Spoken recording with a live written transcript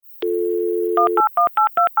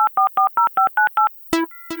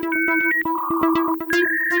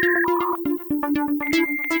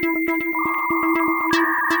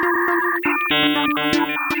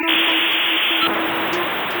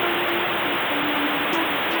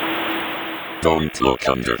Don't look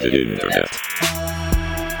under the internet.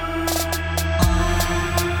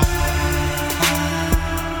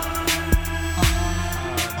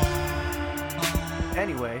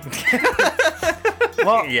 Anyway.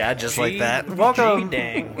 Well, yeah, just like that. Welcome.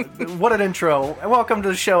 Dang. What an intro. Welcome to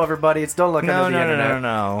the show, everybody. It's Don't Look Under the Internet.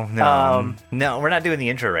 No, we're not doing the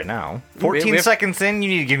intro right now. 14 we have- seconds in, you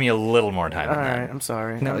need to give me a little more time All than right, that. I'm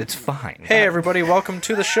sorry. No, it's fine. Hey, everybody, welcome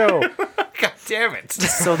to the show. God damn it.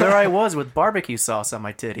 So there I was with barbecue sauce on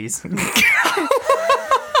my titties.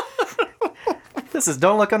 This is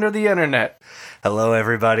Don't Look Under the Internet. Hello,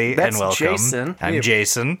 everybody, That's and welcome. Jason. I'm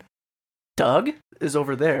Jason. Doug is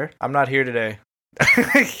over there. I'm not here today.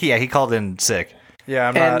 Yeah, he called in sick Yeah,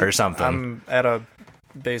 I'm And- not. or something. I'm at a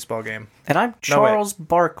baseball game. And I'm No, wait. Charles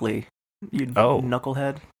Barkley. You Oh.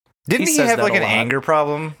 knucklehead. Didn't he says have that like a an lot. anger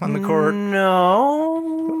problem on the court? No.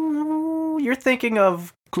 You're thinking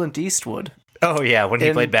of Clint Eastwood. Oh, yeah, when he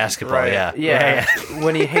In- played basketball, right. yeah. Yeah,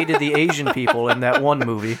 when he hated the Asian people in that one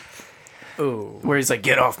movie Ooh. where he's like,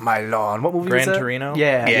 "Get off my lawn." What movie Gran was that? Torino?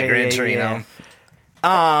 Yeah, Gran Torino.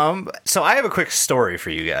 So I have a quick story for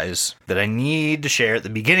you guys that I need to share at the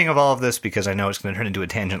beginning of all of this because I know it's going to turn into a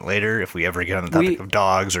tangent later if we ever get on the topic of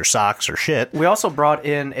dogs or socks or shit. We also brought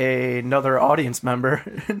in another audience member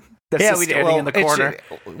that's just standing in the corner.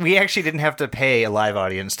 We actually didn't have to pay a live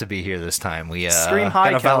audience to be here this time. We Scream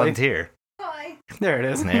hi, got a Kelly. volunteer. There it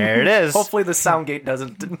is. There it is. Hopefully the sound gate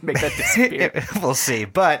doesn't make that disappear. We'll see.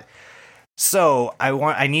 But so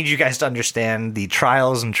I need you guys to understand the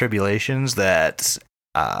trials and tribulations that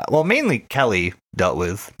mainly Kelly dealt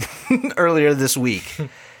with earlier this week.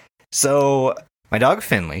 So my dog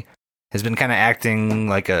Finley has been kind of acting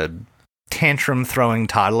like a tantrum throwing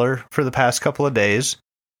toddler for the past couple of days.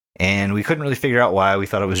 And we couldn't really figure out why. We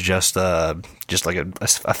thought it was just like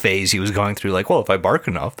a phase he was going through. Like, well, if I bark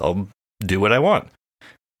enough, I'll do what I want.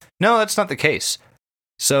 No, that's not the case.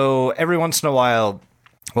 So every once in a while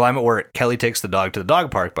I'm at work, Kelly takes the dog to the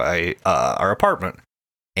dog park by our apartment.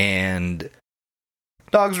 And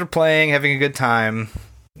dogs were playing, having a good time.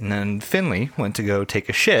 And then Finley went to go take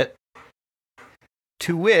a shit.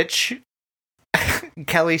 To which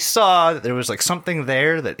Kelly saw that there was like something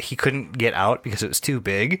there that he couldn't get out because it was too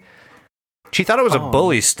big. She thought it was a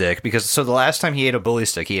bully stick because the last time he ate a bully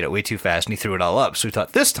stick, he ate it way too fast and he threw it all up. So we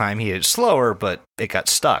thought this time he ate it slower, but it got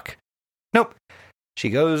stuck. Nope. She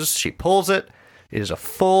goes, she pulls it. It is a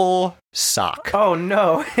full sock. Oh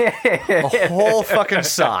no. A whole fucking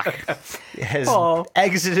sock has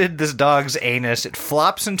exited this dog's anus. It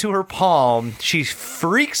flops into her palm. She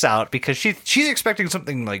freaks out because she's expecting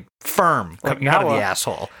something like firm coming out of the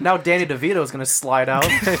asshole. Now Danny DeVito's gonna slide out.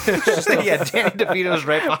 Yeah, Danny DeVito's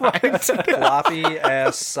right behind. Floppy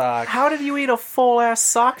ass sock. How did you eat a full ass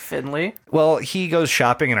sock, Finley? Well, he goes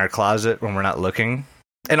shopping in our closet when we're not looking.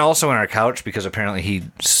 And also in our couch because apparently he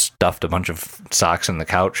stuffed a bunch of socks in the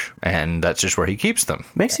couch and that's just where he keeps them.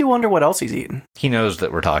 Makes you wonder what else he's eating. He knows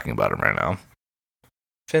that we're talking about him right now.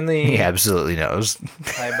 Finley. He absolutely knows.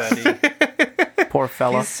 Hi, buddy. Poor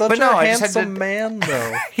fella. He's such But no, a I just had handsome to- man,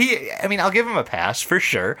 though. I'll give him a pass for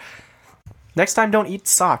sure. Next time, don't eat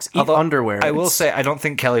socks. Eat Although, underwear. I will say, I don't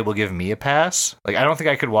think Kelly will give me a pass. Like, I don't think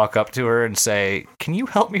I could walk up to her and say, "Can you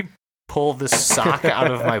help me pull this sock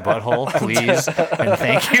out of my butthole, please? And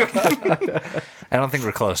thank you." I don't think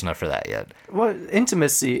we're close enough for that yet. What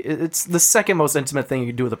intimacy? It's the second most intimate thing you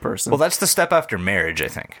can do with a person. Well, that's the step after marriage, I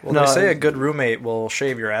think. Well, No, they say a good roommate will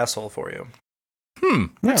shave your asshole for you.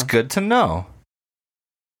 That's Yeah. good to know.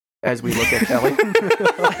 As we look at Kelly.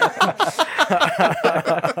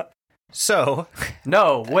 So,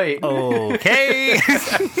 No, wait. okay.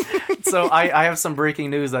 So I have some breaking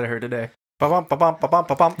news that I heard today. Ba-bum, ba-bum, ba-bum,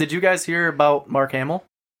 ba-bum. Did you guys hear about Mark Hamill?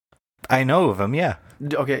 I know of him, yeah.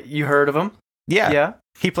 Okay, you heard of him? Yeah. Yeah.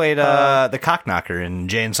 He played the cock knocker in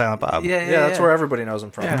Jay and Silent Bob. Yeah, that's where everybody knows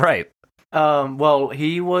him from. Yeah. Right. Well,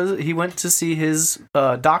 he went to see his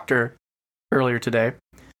doctor earlier today.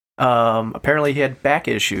 Apparently he had back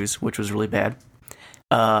issues, which was really bad.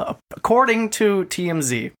 According to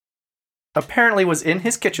TMZ, apparently was in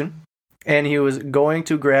his kitchen and he was going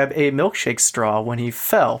to grab a milkshake straw when he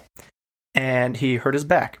fell and he hurt his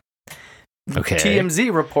back. Okay.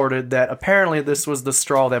 TMZ reported that apparently this was the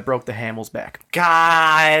straw that broke the Hamill's back.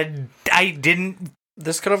 God, I didn't.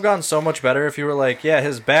 This could have gone so much better if you were like, yeah,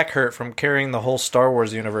 his back hurt from carrying the whole Star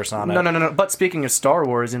Wars universe on it. No. But speaking of Star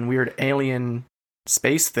Wars and weird alien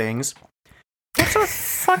space things, what's our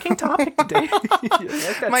fucking topic today?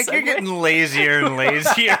 Mike, you're getting lazier and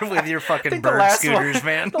lazier with your fucking think the bird last scooters, one,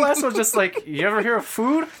 man. The last one's just like, you ever hear of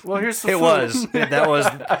food? Well, here's some It food. was. That was.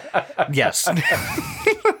 Yes.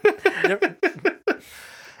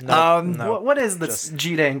 No. What is this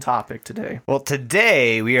G-Dang topic today? Well,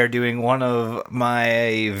 today we are doing one of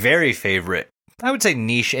my very favorite, I would say,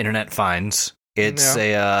 niche internet finds. It's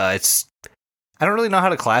it's. I don't really know how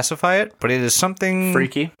to classify it, but it is something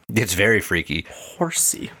Freaky. It's very freaky,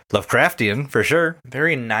 Horsey. Lovecraftian for sure.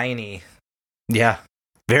 Very 90. Yeah,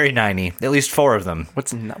 very 90. At least 4 of them.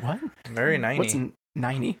 What? Very 90. What's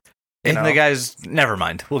 90? And know. the guys, never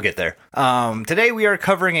mind. We'll get there. Today we are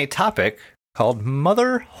covering a topic called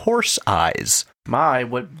Mother Horse Eyes. My,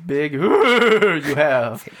 what big you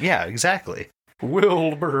have. Yeah, exactly.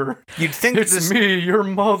 Wilbur. You'd think It's this. me, your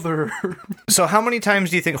mother. So, how many times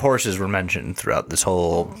do you think horses were mentioned throughout this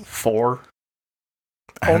whole? 4.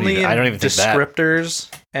 I don't Only even, in I don't even think that. descriptors,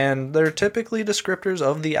 and they're typically descriptors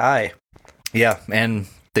of the eye. Yeah, and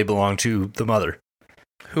they belong to the mother.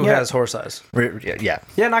 Who Yeah. has horse eyes? Yeah.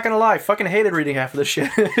 Yeah, not gonna lie, fucking hated reading half of this shit.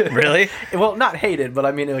 Really? Well, not hated, but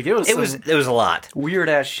I mean, like, it was a lot. weird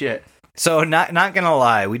ass shit. So not gonna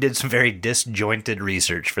lie, we did some very disjointed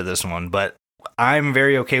research for this one, but I'm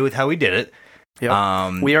very okay with how we did it.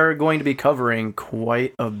 Yep. We are going to be covering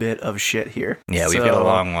quite a bit of shit here. Yeah, we've got a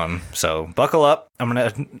long one. So buckle up.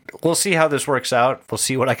 We'll see how this works out. We'll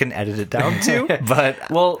see what I can edit it down to. But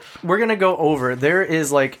Well, we're gonna go over. There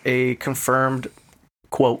is like a confirmed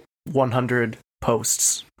quote 100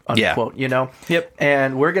 posts unquote. You know. Yep.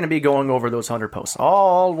 And we're gonna be going over those 100 posts,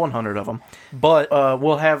 all 100 of them. But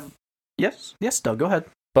We'll have. Yes, Doug, go ahead.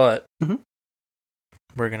 Mm-hmm.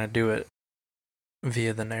 we're gonna do it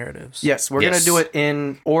via the narratives. Yes, we're Yes. gonna do it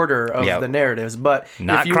in order of Yep. the narratives, but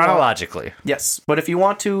not if you want- chronologically. Yes, but if you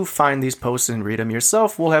want to find these posts and read them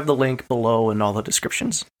yourself, we'll have the link below in all the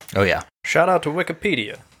descriptions. Oh yeah. Shout out to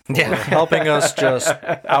Wikipedia for Yeah. helping us just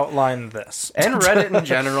outline this. And Reddit in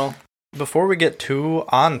general. Before we get too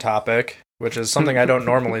on topic, which is something I don't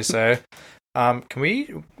normally say, can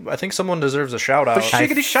we? I think someone deserves a shout out. For I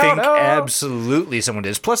Shiggity think shout out. absolutely someone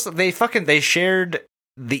did. Plus, they shared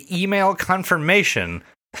the email confirmation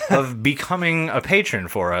of becoming a patron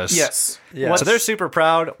for us. Yes. Yeah. So they're super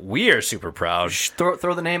proud. We are super proud.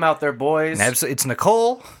 Throw the name out there, boys. Absolutely, it's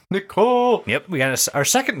Nicole. Nicole. Yep, we got our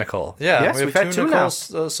second Nicole. Yeah, Yes, we we've have had 2 two now.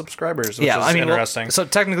 Nicole subscribers, which Yeah, is I mean, well, interesting. so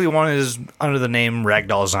technically one is under the name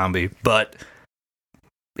Ragdoll Zombie, but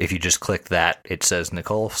if you just click that, it says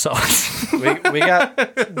Nicole. So we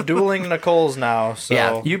got dueling Nicoles now. So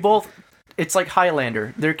Yeah. You both. It's like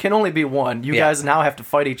Highlander. There can only be one. You Yeah. guys now have to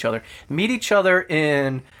fight each other. Meet each other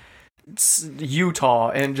in Utah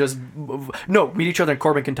and just meet each other in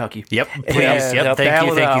Corbin, Kentucky. Yep, please. Yeah, Yep,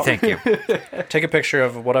 battle it out. thank you. take a picture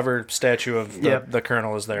of whatever statue of Yep. the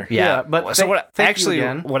colonel is there. Yeah, Yeah, but so what thank you actually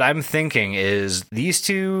again. what I'm thinking is these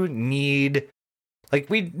two need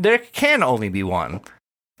there can only be one.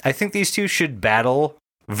 I think these two should battle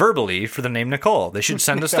verbally for the name Nicole. They should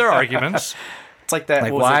send us their arguments, It's like that.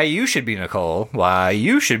 like what was why it? you should be Nicole, why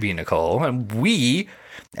you should be Nicole, and we,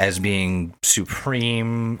 as being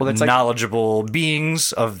supreme, Well, that's like- knowledgeable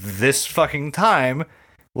beings of this fucking time,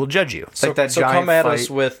 will judge you. It's like that so giant come at fight. us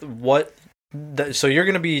with what. So you're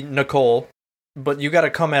going to be Nicole, but you got to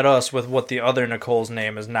come at us with what the other Nicole's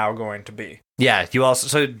name is now going to be. Yeah, you also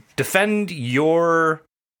so defend your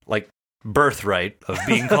birthright of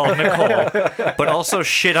being called Nicole, but also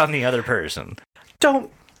shit on the other person.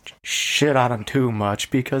 Don't shit on them too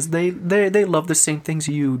much because they love the same things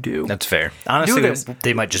you do. That's fair. Honestly, this.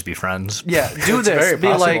 they might just be friends. Yeah, do It's this. very Be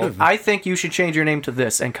possible. like, I think you should change your name to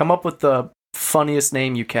this and come up with the funniest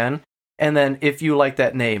name you can. And then if you like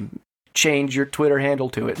that name, change your Twitter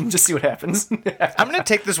handle to it and just see what happens. I'm going to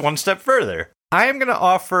take this one step further. I am going to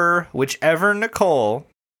offer whichever Nicole,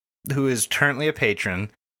 who is currently a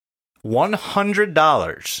patron,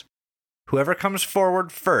 $100. Whoever comes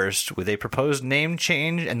forward first with a proposed name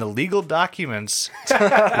change and the legal documents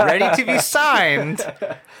ready to be signed,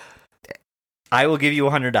 I will give you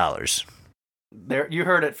 $100. There, you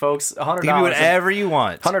heard it, folks. $100. Give me whatever you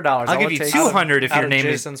want. $100. I'll give you $200 if Out your of name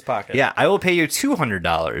is. Jason's pocket. Yeah, I will pay you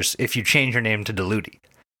 $200 if you change your name to Diluti.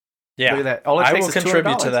 Yeah. Look at that. All it I takes will is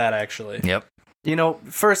contribute $200. to that, actually. Yep. You know,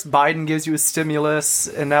 first Biden gives you a stimulus,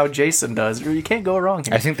 and now Jason does. You can't go wrong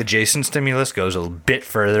here. I think the Jason stimulus goes a bit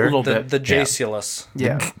further. A little The, bit. the Jaculus.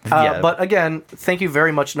 Yeah. Yeah. But again, thank you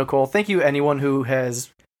very much, Nicole. Thank you, anyone who has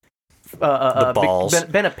The balls.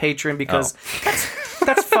 been a patron, because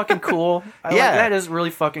that's fucking cool. Yeah. That is really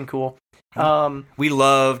fucking cool. We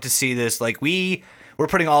love to see this. Like we're we're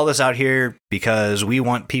putting all this out here because we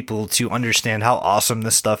want people to understand how awesome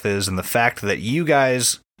this stuff is, and the fact that you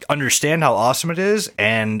guys understand how awesome it is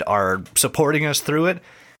and are supporting us through it,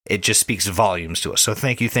 it just speaks volumes to us. So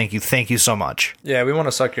thank you so much. Yeah, we want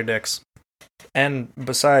to suck your dicks. And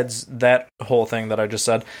besides that whole thing that I just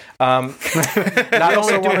said, not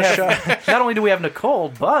only do we have Nicole,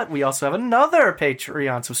 but we also have another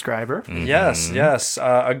Patreon subscriber. Mm-hmm. Yes.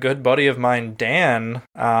 A good buddy of mine, Dan,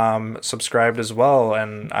 subscribed as well,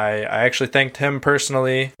 and I actually thanked him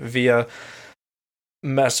personally via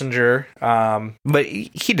Messenger. But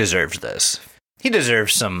he deserves this. He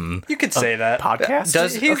deserves some. You could say that. Podcast?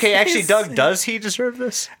 Doug, does he deserve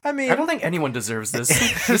this? I mean, I don't think anyone deserves this.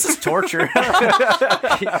 This is torture.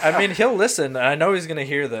 I mean, he'll listen. I know he's going to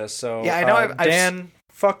hear this. So, Yeah, I know Dan,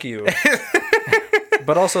 fuck you.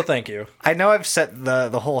 But also, thank you. I know I've set the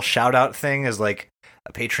whole shout out thing as like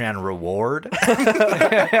a Patreon reward.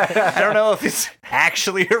 I don't know if it's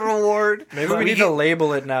actually a reward. Maybe we need to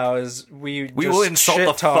label it now as we will insult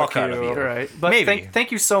the fuck out of you. Right. But Maybe.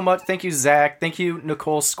 Thank you so much. Thank you, Zach. Thank you,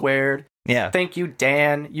 Nicole Squared. Yeah. Thank you,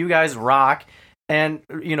 Dan. You guys rock. And,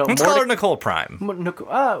 Let's call her Nicole Prime.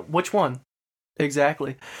 Which one?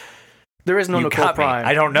 Exactly. There is no You Nicole got me. Prime.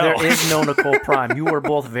 I don't know. There is no Nicole Prime. You were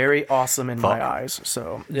both very awesome in my eyes.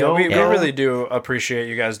 So Yeah, we really do appreciate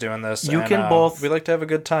you guys doing this. You and, can both- We like to have a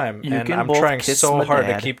good time. you And can I'm both trying kiss so my hard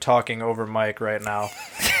dad. to keep talking over Mike right now.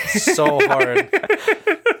 So hard.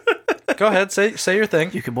 Go ahead, say your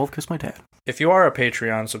thing. You can both kiss my dad. If you are a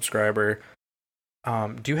Patreon subscriber,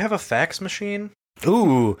 do you have a fax machine?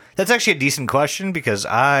 Ooh, that's actually a decent question because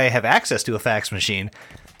I have access to a fax machine.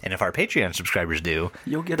 And if our Patreon subscribers do,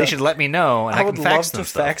 You'll get they a- should let me know, and I, I would can love fax to them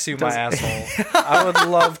stuff. fax you my asshole. I would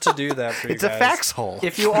love to do that for you It's guys. a fax hole.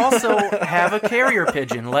 If you also have a carrier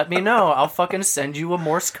pigeon, let me know. I'll fucking send you a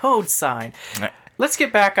Morse code sign. Let's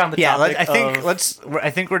get back on the topic. I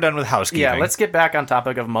think we're done with housekeeping. Yeah, let's get back on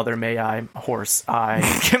topic of Mother May I Horse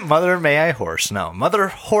I. Mother May I Horse. No, Mother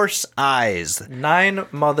Horse Eyes. 9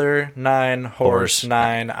 mother, 9 horse,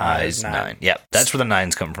 9 eyes, 9. Yep, that's where the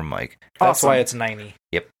nines come from, Mike. That's Awesome. why it's 90.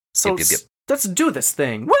 Yep. So Yep. let's do this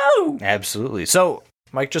thing. Woo! Absolutely. So,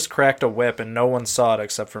 Mike just cracked a whip and no one saw it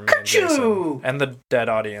except for me and Jason. Ka-choo! And the dead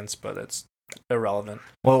audience, but it's irrelevant.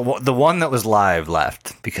 well, the one that was live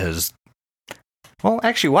left because, well,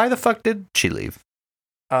 actually, why the fuck did she leave?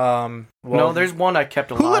 Well, No, there's one I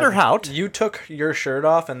kept alive. Who let her out? You took your shirt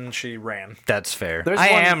off and she ran. That's fair. There's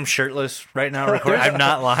I one- am shirtless right now. Recording. I'm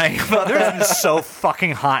not lying. But it's so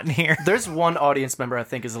fucking hot in here. There's one audience member I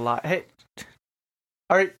think is alive. Hey,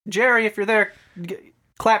 all right, Jerry, if you're there,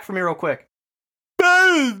 clap for me real quick.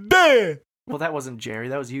 Well, that wasn't Jerry.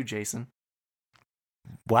 That was you, Jason.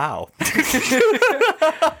 Wow.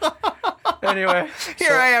 Anyway,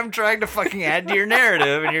 Here I am trying to fucking add to your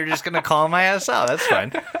narrative, and you're just gonna call my ass out. That's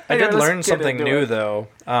fine. I Anyway, did let's learn get something into new it. though.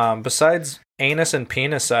 Besides anus and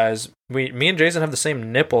penis size, me and Jason have the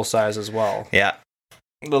same nipple size as well. Yeah.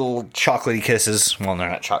 Little chocolatey kisses. Well, they're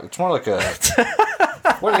not chocolate. It's more like a.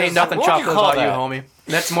 ain't nothing what would you chocolate call about you, that? homie.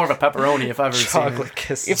 That's more of a pepperoni if I've ever seen it. Chocolate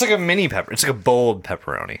kisses. It's like a mini pepper. It's like a bold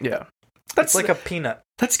pepperoni. Yeah. It's like a peanut.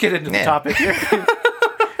 Let's get into the Yeah. topic here.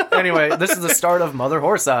 Anyway, this is the start of Mother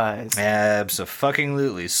Horse Eyes.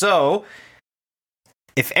 Abso-fucking-lutely. So,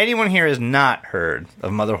 if anyone here has not heard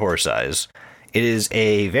of Mother Horse Eyes, it is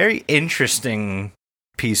a very interesting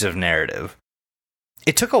piece of narrative.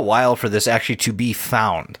 It took a while for this actually to be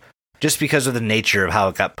found, just because of the nature of how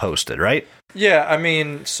it got posted, right? Yeah, I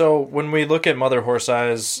mean, so when we look at Mother Horse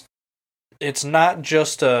Eyes, it's not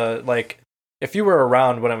just if you were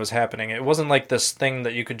around when it was happening, it wasn't like this thing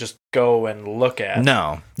that you could just go and look at.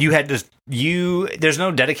 No. You had to... There's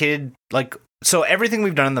no dedicated... So everything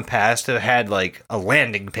we've done in the past have had, a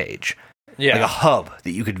landing page. Yeah. Like a hub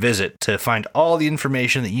that you could visit to find all the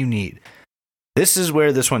information that you need. This is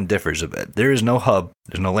where this one differs a bit. There is no hub,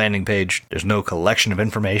 there's no landing page, there's no collection of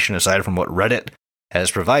information aside from what Reddit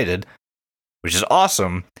has provided, which is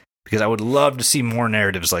awesome because I would love to see more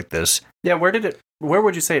narratives like this. Yeah, where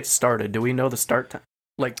would you say it started? Do we know the start time?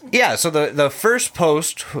 Yeah, so the first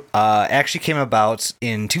post actually came about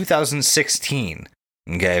in 2016.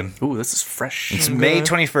 Okay. Ooh, this is fresh. It's May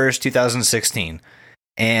 21st, 2016.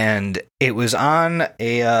 And it was on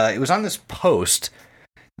this post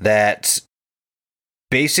that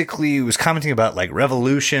basically was commenting about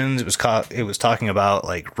revolutions. It was talking about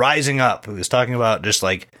rising up. It was talking about just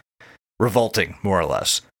revolting, more or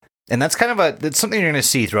less. And that's that's something you're going to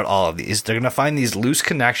see throughout all of these. They're going to find these loose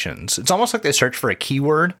connections. It's almost like they search for a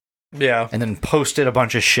keyword Yeah. and then posted a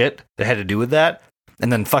bunch of shit that had to do with that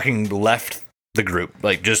and then fucking left the group.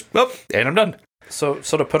 And I'm done. So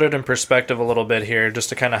to put it in perspective a little bit here, just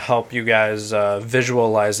to kind of help you guys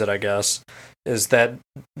visualize it, I guess, is that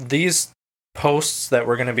these posts that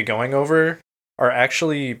we're going to be going over are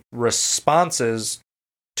actually responses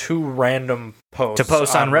to random posts. To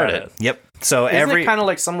post on Reddit. Yep. So Isn't every it kind of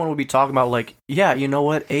like someone would be talking about, like, yeah, you know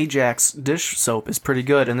what, Ajax dish soap is pretty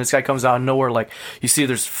good, and this guy comes out of nowhere like, you see,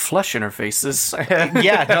 there's flesh interfaces.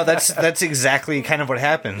 yeah, no, that's exactly kind of what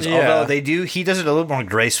happens. Yeah. Although he does it a little more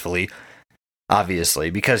gracefully, obviously,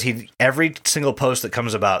 because every single post that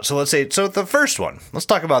comes about. So the first one, let's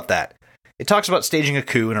talk about that. It talks about staging a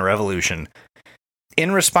coup and a revolution.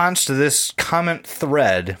 In response to this comment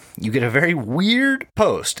thread, you get a very weird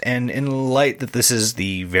post, and in light that this is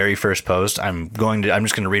the very first post, I'm just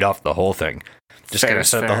going to read off the whole thing. Just going to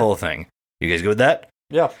set up the whole thing. You guys good with that?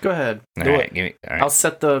 Yeah. Go ahead. All Do right, it. give me, all right. I'll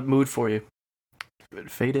set the mood for you.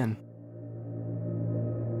 Fade in.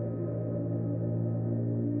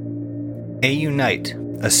 A unite,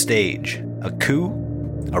 a stage, a coup,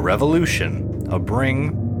 a revolution, a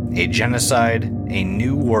bring, a genocide, a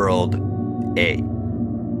new world, A.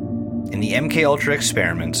 In the MKUltra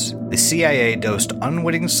experiments, the CIA dosed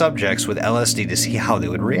unwitting subjects with LSD to see how they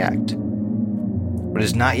would react. What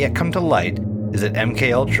has not yet come to light is that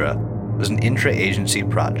MKUltra was an intra-agency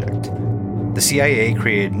project. The CIA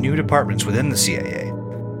created new departments within the CIA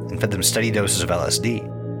and fed them steady doses of LSD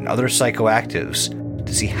and other psychoactives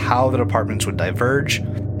to see how the departments would diverge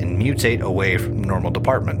and mutate away from normal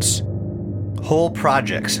departments. Whole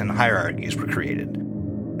projects and hierarchies were created,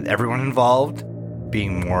 with everyone involved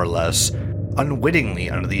being more or less unwittingly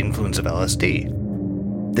under the influence of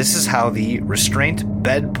LSD. This is how the restraint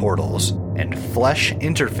bed portals and flesh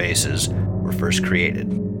interfaces were first created,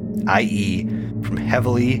 i.e., from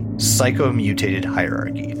heavily psychomutated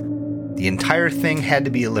hierarchy. The entire thing had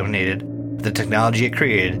to be eliminated, but the technology it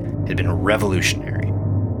created had been revolutionary.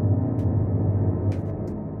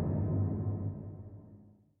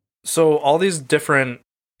 So all these different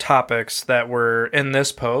topics that were in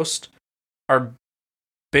this post are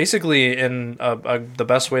basically, in the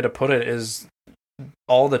best way to put it, is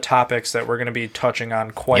all the topics that we're going to be touching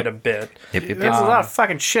on quite a bit. There's a lot of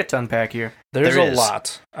fucking shit to unpack here. There's There a is.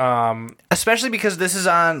 lot. Especially because this is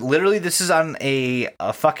on a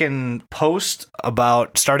fucking post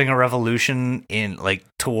about starting a revolution in, like,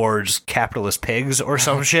 towards capitalist pigs or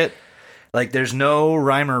some shit. Like, there's no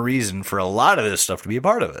rhyme or reason for a lot of this stuff to be a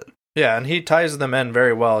part of it. Yeah, and he ties them in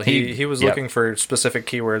very well. He- He was yep. looking for specific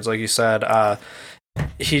keywords, like you said.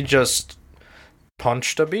 He just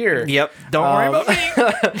punched a beer. Yep. Don't worry about me.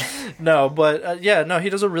 me. No, but he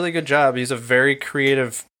does a really good job. He's a very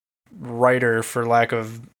creative writer, for lack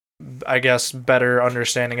of, I guess, better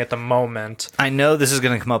understanding at the moment. I know this is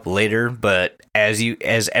going to come up later, but as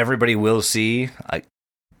everybody will see,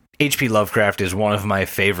 H.P. Lovecraft is one of my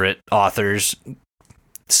favorite authors.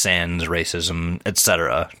 Sans racism,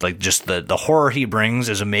 etc. Like, just the horror he brings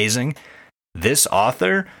is amazing. This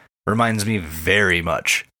author reminds me very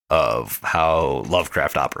much of how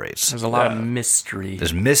Lovecraft operates. There's a lot of mystery.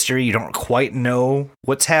 There's mystery. You don't quite know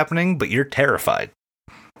what's happening, but you're terrified.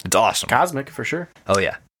 It's awesome. Cosmic, for sure. Oh,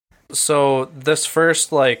 yeah. So this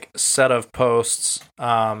first set of posts,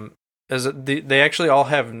 they actually all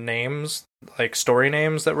have names, like story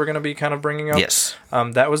names that we're going to be kind of bringing up. Yes.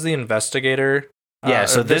 That was the investigator. Yeah,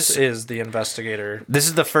 so this is the investigator. This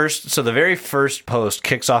is the very first post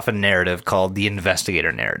kicks off a narrative called the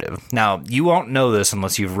Investigator Narrative. Now, you won't know this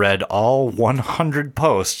unless you've read all 100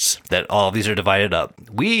 posts that all of these are divided up.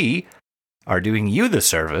 We are doing you the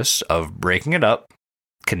service of breaking it up,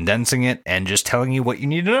 condensing it, and just telling you what you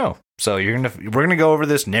need to know. So we're gonna go over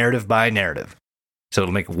this narrative by narrative. So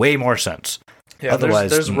it'll make way more sense. Yeah,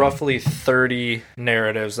 Otherwise, there's roughly 30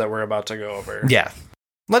 narratives that we're about to go over. Yeah.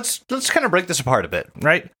 Let's kind of break this apart a bit,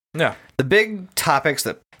 right? Yeah. The big topics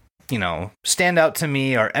that, stand out to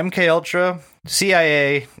me are MKUltra,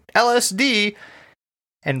 CIA, LSD,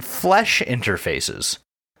 and flesh interfaces.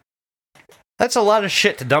 That's a lot of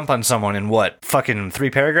shit to dump on someone in fucking 3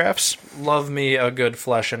 paragraphs? Love me a good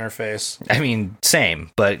flesh interface. I mean,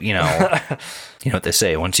 same, but you know what they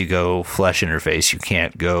say, once you go flesh interface, you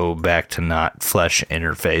can't go back to not flesh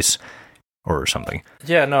interface or something.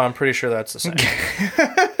 Yeah, no, I'm pretty sure that's the same.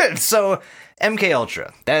 So,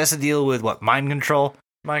 MKUltra, that has to deal with what? Mind control?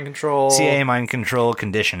 Mind control. CIA mind control,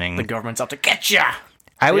 conditioning. The government's out to get ya!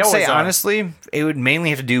 I would They say, always are. honestly, it would mainly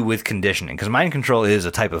have to do with conditioning, because mind control is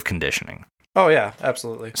a type of conditioning. Oh, yeah,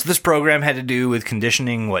 absolutely. So this program had to do with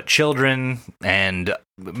conditioning children, and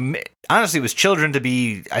honestly, it was children to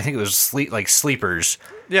be, I think it was sleepers.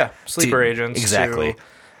 Yeah, sleeper agents. Exactly.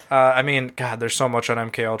 I mean, God, there's so much on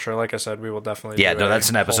MKUltra. Like I said, we will definitely Yeah, do no, a that's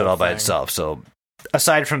an episode whole all by thing. itself. So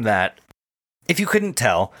aside from that, if you couldn't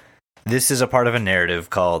tell, this is a part of a narrative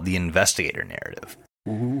called the investigator narrative.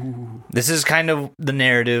 Ooh. This is kind of the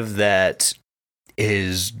narrative that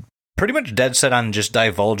is pretty much dead set on just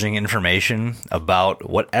divulging information about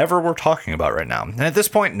whatever we're talking about right now. And at this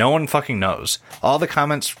point, no one fucking knows. All the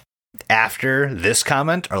comments after this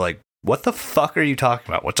comment are like, what the fuck are you talking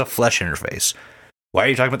about? What's a flesh interface? Why are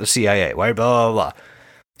you talking about the CIA? Why blah, blah, blah,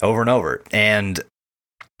 over and over. And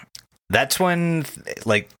that's when,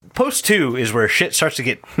 like, post 2 is where shit starts to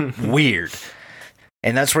get weird.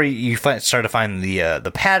 And that's where you start to find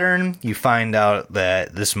the pattern. You find out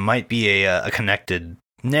that this might be a connected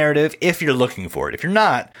narrative if you're looking for it. If you're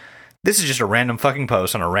not, this is just a random fucking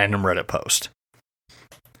post on a random Reddit post.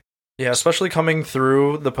 Yeah, especially coming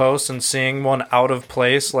through the post and seeing one out of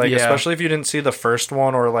place, like, especially if you didn't see the first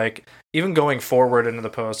one, or, like, even going forward into the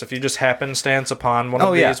post, if you just happenstance upon one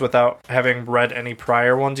of these without having read any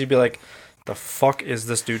prior ones, you'd be like, the fuck is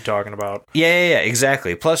this dude talking about? Yeah,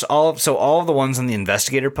 exactly. Plus, all of the ones in the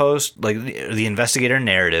investigator post, like the investigator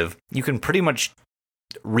narrative, you can pretty much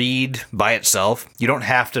read by itself. You don't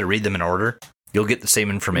have to read them in order. You'll get the same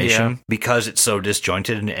information because it's so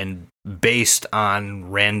disjointed and based on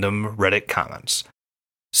random Reddit comments.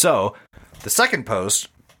 So, the second post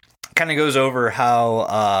kind of goes over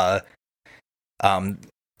how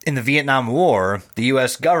in the Vietnam War, the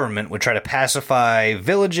U.S. government would try to pacify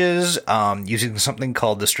villages using something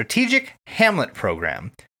called the Strategic Hamlet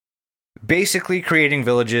Program, basically creating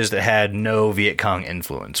villages that had no Viet Cong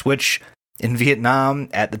influence, which in Vietnam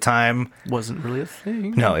at the time wasn't really a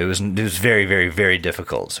thing. No, it was very, very, very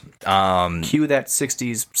difficult. Cue that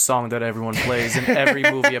 60s song that everyone plays in every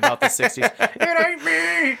movie about the 60s. It ain't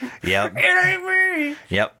me! Yep. It ain't me!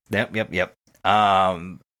 Yep.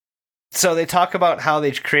 So they talk about how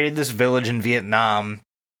they created this village in Vietnam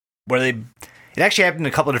where it actually happened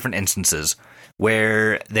in a couple of different instances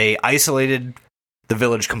where they isolated the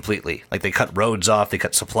village completely. Like, they cut roads off, they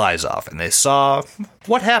cut supplies off, and they saw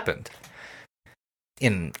what happened.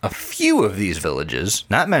 In a few of these villages,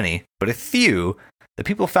 not many, but a few, the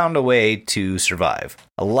people found a way to survive.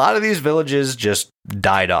 A lot of these villages just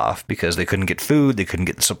died off because they couldn't get food, they couldn't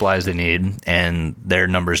get the supplies they needed, and their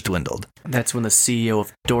numbers dwindled. That's when the CEO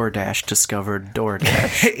of DoorDash discovered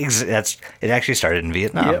DoorDash. It actually started in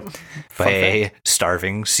Vietnam by a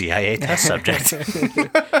starving CIA test subject.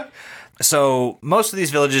 So most of these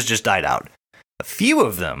villages just died out. A few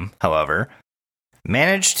of them, however,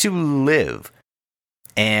 managed to live.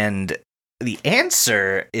 And the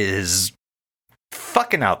answer is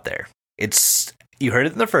fucking out there. You heard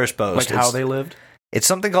it in the first post. Like how they lived? It's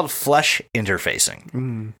something called flesh interfacing.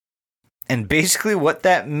 Mm. And basically what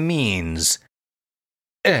that means,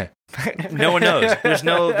 no one knows. There's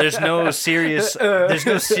no serious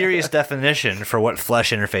definition for what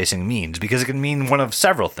flesh interfacing means, because it can mean one of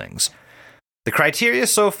several things. The criteria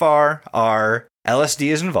so far are LSD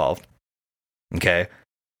is involved. Okay.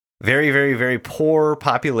 Very, very, very poor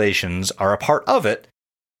populations are a part of it,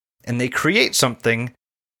 and they create something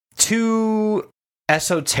too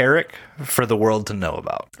esoteric for the world to know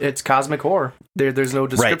about. It's cosmic horror. There's no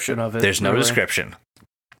description of it. There's no description.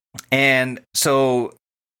 And so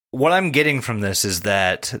what I'm getting from this is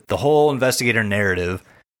that the whole investigator narrative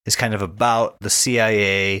is kind of about the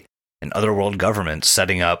CIA and other world governments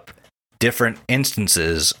setting up different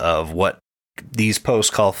instances of what these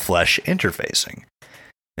posts call flesh interfacing.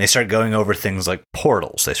 They start going over things like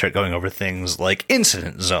portals. They start going over things like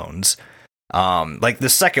incident zones. Like the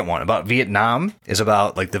second one about Vietnam is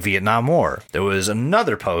about like the Vietnam War. There was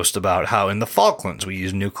another post about how in the Falklands we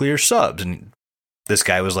use nuclear subs. And this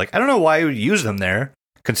guy was like, I don't know why you would use them there,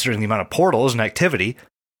 considering the amount of portals and activity.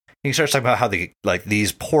 And he starts talking about how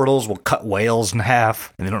these portals will cut whales in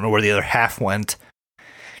half, and they don't know where the other half went.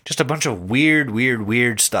 Just a bunch of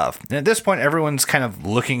weird stuff. And at this point, everyone's kind of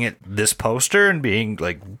looking at this poster and being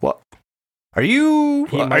like, "What? Are you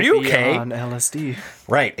okay?" On LSD,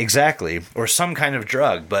 right? Exactly, or some kind of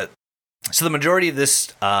drug. But so the majority of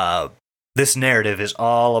this narrative is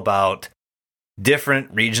all about different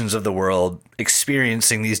regions of the world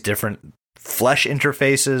experiencing these different flesh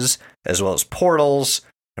interfaces as well as portals.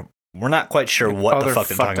 We're not quite sure what the fuck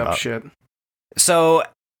they're talking about. Shit. So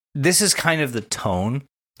this is kind of the tone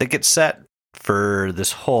that gets set for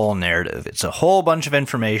this whole narrative. It's a whole bunch of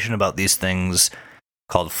information about these things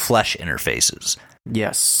called flesh interfaces.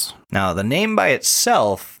 Yes. Now, the name by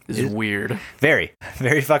itself is weird. Very,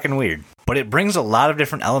 very fucking weird. But it brings a lot of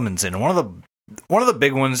different elements in. One of the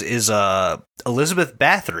big ones is Elizabeth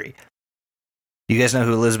Bathory. You guys know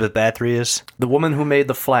who Elizabeth Bathory is? The woman who made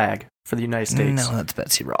the flag for the United States. No, that's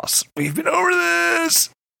Betsy Ross. We've been over this.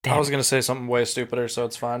 Damn. I was gonna say something way stupider, so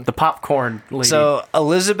it's fine. The popcorn lady. So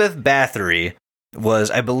Elizabeth Bathory was,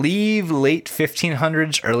 I believe, late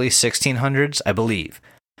 1500s, early 1600s, I believe.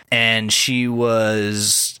 And she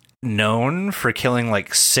was known for killing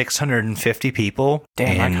like 650 people Damn,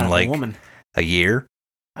 I in kind of like a woman. a year.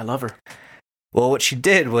 I love her. Well, what she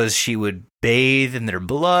did was she would bathe in their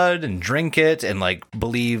blood and drink it and like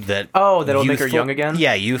believe that Oh, that'll make her young again?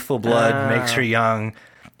 Yeah, youthful blood makes her young.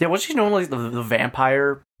 Yeah, was she normally the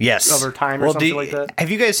vampire Yes. of her time or something like that? Have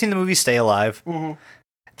you guys seen the movie Stay Alive?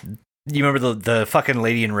 Mm-hmm. You remember the fucking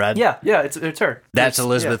lady in red? Yeah, it's her. That's It's-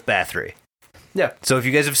 Elizabeth Bathory. Yeah. So if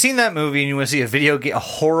you guys have seen that movie and you want to see a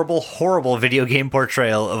horrible, horrible video game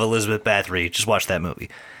portrayal of Elizabeth Bathory, just watch that movie.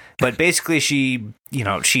 But basically, she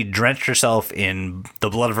drenched herself in the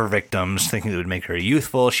blood of her victims, thinking it would make her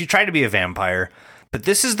youthful. She tried to be a vampire, but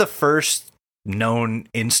this is the first known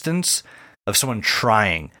instance of someone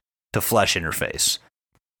trying to flesh interface.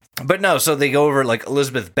 But no, so they go over like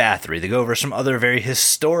Elizabeth Bathory. They go over some other very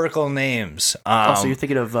historical names. So you're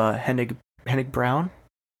thinking of Hennig Brown,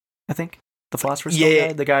 I think? The philosopher's Yeah, stone yeah,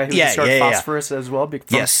 guy? The guy who yeah, discovered yeah, yeah. phosphorus as well? From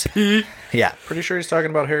Yes. Yeah. Pretty sure he's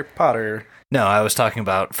talking about Harry Potter. No, I was talking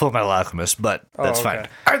about Full Metal Alchemist, but that's okay. fine.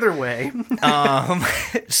 Either way.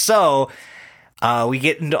 So we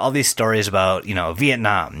get into all these stories about,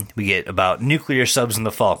 Vietnam. We get about nuclear subs in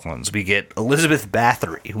the Falklands. We get Elizabeth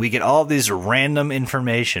Bathory. We get all these random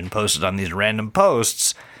information posted on these random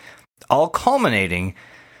posts, all culminating,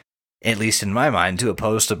 at least in my mind, to a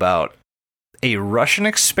post about a Russian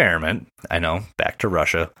experiment. I know, back to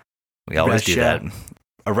Russia. We always do that. Russia.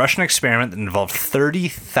 A Russian experiment that involved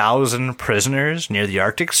 30,000 prisoners near the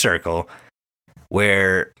Arctic Circle,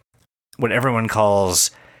 where what everyone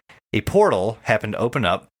calls a portal happened to open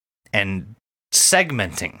up and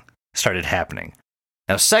segmenting started happening.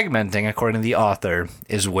 Now, segmenting, according to the author,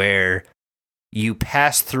 is where you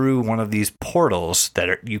pass through one of these portals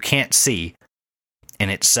that you can't see,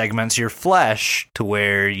 and it segments your flesh to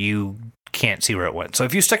where you can't see where it went. So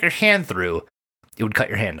if you stuck your hand through, it would cut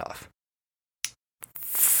your hand off.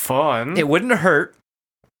 Fun. It wouldn't hurt,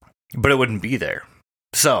 but it wouldn't be there.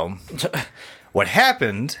 So, what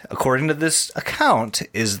happened, according to this account,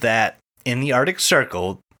 is that in the Arctic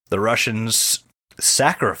Circle, the Russians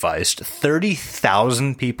sacrificed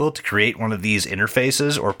 30,000 people to create one of these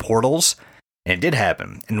interfaces or portals, and it did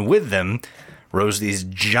happen. And with them rose these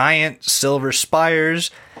giant silver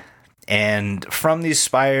spires, and from these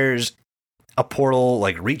spires, a portal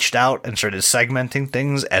reached out and started segmenting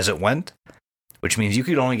things as it went, which means you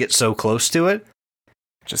could only get so close to it.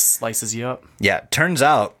 Just slices you up. Yeah, turns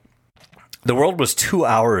out the world was 2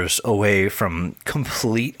 hours away from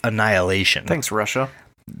complete annihilation. Thanks, Russia.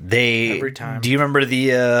 Every time. Do you remember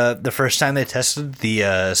the first time they tested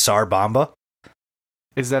the Tsar Bomba?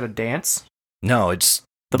 Is that a dance? No, it's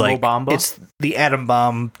The Mo-Bamba? It's the atom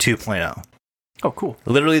bomb 2.0. Oh, cool.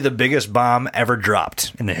 Literally the biggest bomb ever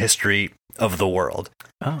dropped in the history of the world.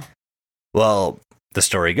 Oh. Well, the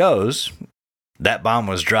story goes that bomb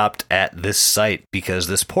was dropped at this site because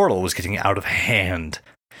this portal was getting out of hand.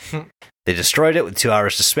 They destroyed it with 2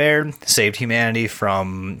 hours to spare, saved humanity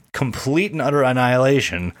from complete and utter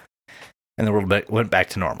annihilation, and the world went back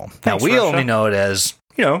to normal. Thanks, now, we Russia. only know it as,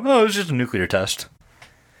 it was just a nuclear test.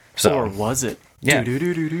 So, Or was it? Yeah.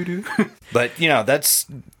 Do-do-do-do-do-do. but,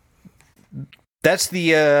 that's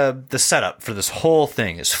the setup for this whole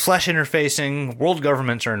thing is flesh interfacing, world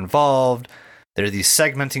governments are involved. There are these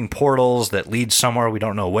segmenting portals that lead somewhere we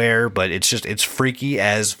don't know where, but it's freaky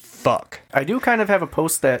as fuck. I do kind of have a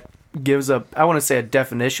post that gives I want to say a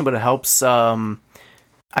definition, but it helps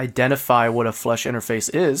identify what a flesh interface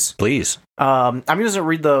is. Please. I'm going to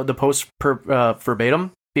read the post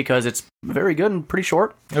verbatim because it's very good and pretty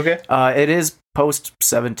short. Okay. It is post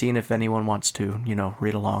 17 if anyone wants to,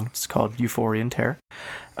 read along. It's called Euphoria and Terror.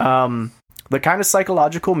 The kind of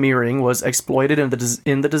psychological mirroring was exploited in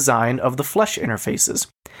the design of the flesh interfaces.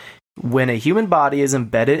 When a human body is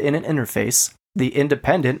embedded in an interface, the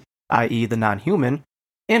independent, i.e. the non-human,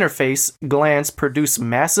 interface glands produce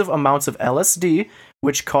massive amounts of LSD,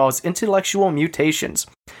 which cause intellectual mutations,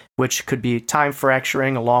 which could be time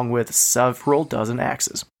fracturing along with several dozen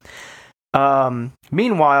axes.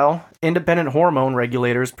 Meanwhile, independent hormone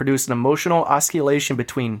regulators produce an emotional oscillation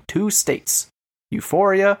between two states,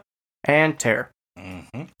 euphoria and terror.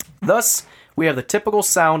 Mm-hmm. Thus, we have the typical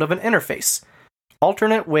sound of an interface.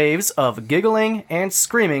 Alternate waves of giggling and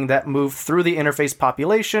screaming that move through the interface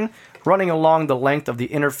population, running along the length of the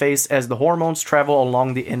interface as the hormones travel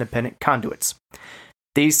along the independent conduits.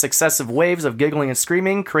 These successive waves of giggling and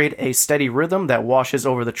screaming create a steady rhythm that washes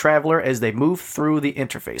over the traveler as they move through the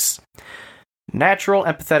interface. Natural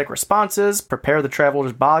empathetic responses prepare the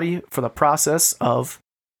traveler's body for the process of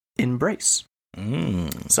embrace.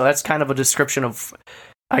 So that's kind of a description of,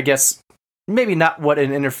 I guess, maybe not what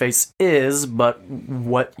an interface is, but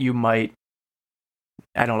what you might,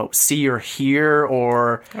 I don't know, see or hear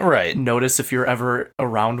or Right. notice if you're ever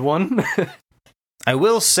around one. I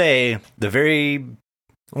will say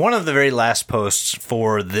one of the very last posts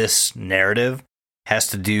for this narrative has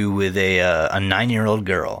to do with a 9-year-old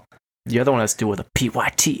girl. The other one has to do with a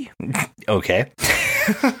PYT. Okay.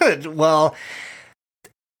 Well,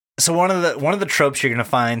 so one of the tropes you're going to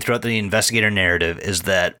find throughout the investigator narrative is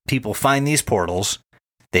that people find these portals,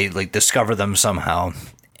 they like discover them somehow,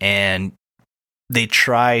 and they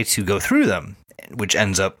try to go through them, which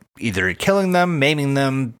ends up either killing them, maiming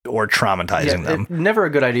them, or traumatizing them. Never a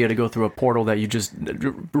good idea to go through a portal that you just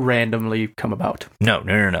randomly come about. No.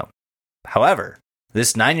 However,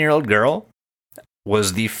 this 9-year-old girl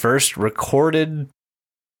was the first recorded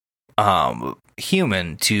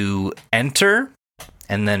human to enter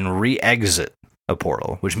and then re-exit a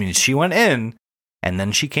portal, which means she went in and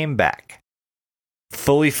then she came back.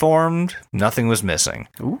 Fully formed, nothing was missing.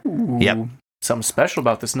 Ooh. Yep. Something special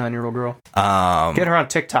about this 9-year-old girl. Um, Get her on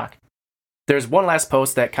TikTok. There's one last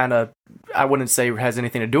post that kind of, I wouldn't say has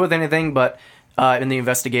anything to do with anything, but in the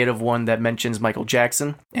investigative one that mentions Michael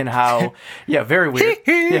Jackson and how, yeah, very weird.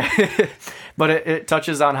 Yeah. But it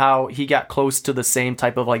touches on how he got close to the same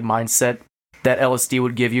type of like mindset that LSD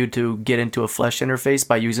would give you to get into a flesh interface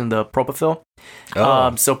by using the propofol.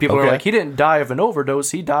 So people are like, he didn't die of an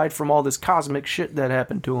overdose. He died from all this cosmic shit that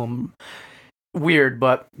happened to him. Weird,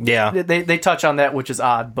 but yeah. they touch on that, which is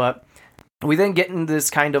odd. But we then get into this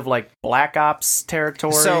kind of like Black Ops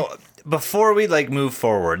territory. So before we like move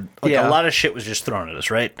forward, like Yeah. a lot of shit was just thrown at us,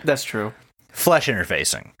 right? That's true. Flesh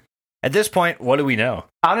interfacing. At this point, what do we know?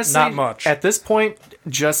 Honestly, Not much. At this point,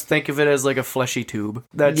 just think of it as like a fleshy tube.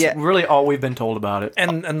 That's really all we've been told about it.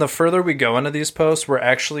 And the further we go into these posts, we're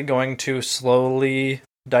actually going to slowly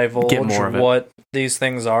divulge Get more of it. what these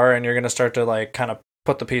things are, and you're going to start to like kind of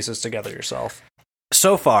put the pieces together yourself.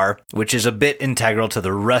 So far, which is a bit integral to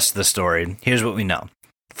the rest of the story, here's what we know.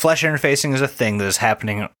 Flesh interfacing is a thing that is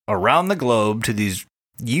happening around the globe to these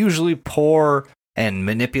usually poor and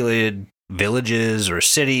manipulated villages or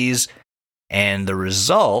cities, and the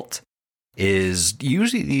result is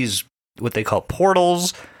usually these what they call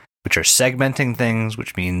portals, which are segmenting things,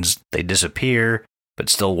 which means they disappear but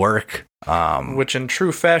still work. Which, in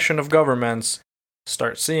true fashion of governments,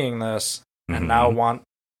 start seeing this and now want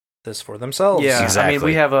this for themselves. Yeah, Exactly. I mean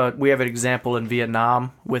we have an example in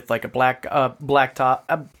Vietnam with like a black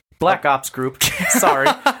ops group. Sorry,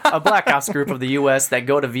 a black ops group of the U.S. that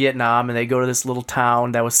go to Vietnam and they go to this little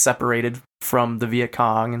town that was separated from the Viet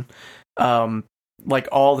Cong, and like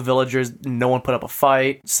all the villagers, no one put up a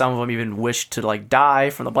fight. Some of them even wished to like die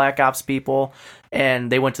from the black ops people,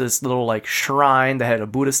 and they went to this little like shrine that had a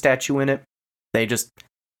Buddha statue in it. They just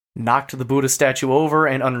knocked the Buddha statue over,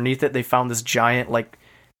 and underneath it they found this giant like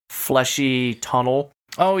fleshy tunnel.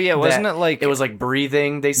 Oh yeah, wasn't that- it like It was like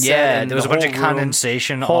breathing, they said. yeah? and There was a the bunch of whole room-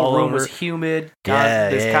 condensation whole all room over. was humid. Yeah,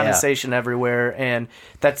 There's yeah. condensation everywhere, and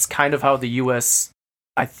that's kind of how the U.S.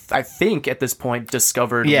 I think at this point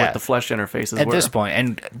discovered Yeah. what the flesh interfaces At were. this point,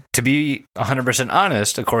 and to be 100%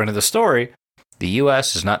 honest, according to the story, the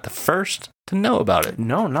U.S. is not the first to know about it.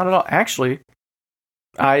 No, not at all. Actually,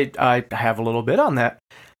 I have a little bit on that.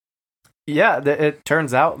 Yeah, it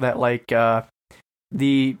turns out that like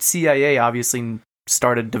the CIA obviously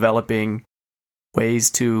started developing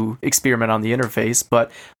ways to experiment on the interface,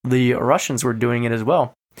 but the Russians were doing it as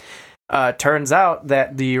well. Turns out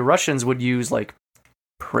that the Russians would use like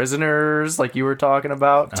prisoners, like you were talking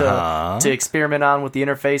about, to experiment on with the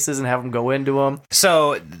interfaces and have them go into them.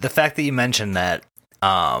 So the fact that you mentioned that,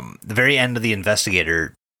 the very end of the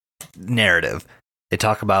investigator narrative, they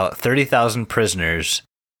talk about 30,000 prisoners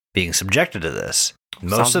being subjected to this.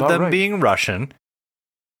 Most Sounds of about them right. being Russian.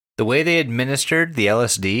 The way they administered the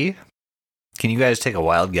LSD, can you guys take a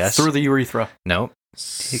wild guess? Through the urethra. No.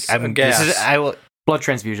 Gas. I will. Blood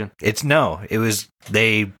transfusion. It was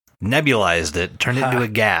they nebulized it, turned it into a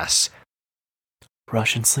gas.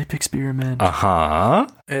 Russian sleep experiment. Uh-huh.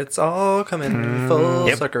 It's all coming full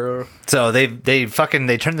Yep. circle. So they turned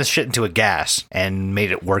this shit into a gas and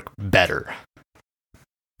made it work better.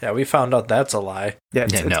 Yeah, we found out that's a lie. Yeah,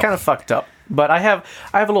 it's, Yeah, no. it's kind of fucked up. But I have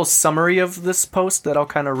a little summary of this post that I'll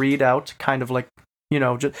kind of read out, kind of like, you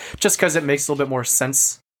know, just because it makes a little bit more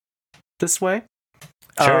sense this way.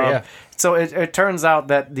 Sure, yeah. So it turns out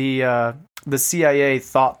that the CIA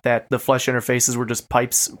thought that the flesh interfaces were just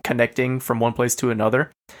pipes connecting from one place to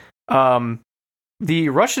another. The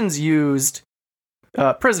Russians used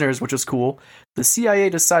prisoners, which was cool, the CIA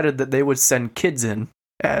decided that they would send kids in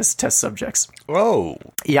as test subjects. Whoa.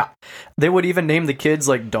 Yeah. They would even name the kids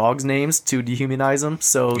like dogs' names to dehumanize them.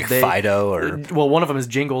 So Fido or well, one of them is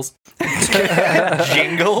Jingles.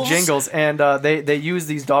 Jingles. Jingles, and they use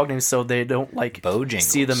these dog names so they don't like Bojangles.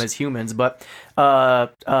 see them as humans. But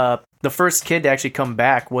the first kid to actually come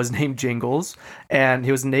back was named Jingles, and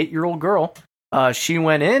he was an 8-year-old girl. She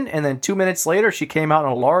went in, and then 2 minutes later, she came out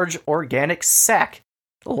in a large organic sack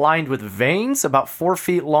lined with veins about 4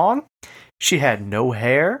 feet long. She had no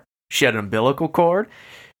hair. She had an umbilical cord.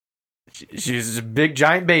 She was a big,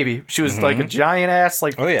 giant baby. She was like a giant ass,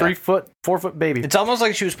 like 3 foot, 4 foot baby. It's almost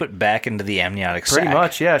like she was put back into the amniotic sac. Pretty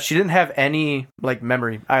much, yeah. She didn't have any like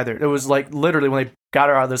memory either. It was like literally when they got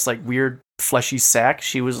her out of this like weird fleshy sack,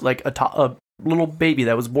 she was like a little baby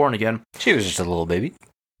that was born again. She was just a little baby.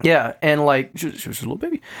 Yeah, and like she was a little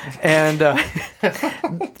baby, and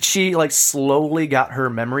she like slowly got her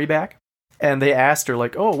memory back. And they asked her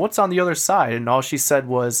like, "Oh, what's on the other side?" And all she said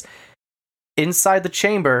was, "Inside the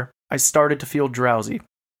chamber, I started to feel drowsy.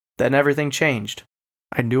 Then everything changed.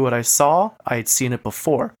 I knew what I saw. I had seen it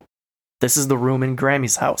before. This is the room in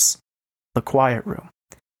Grammy's house, the quiet room."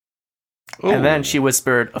 Ooh. And then she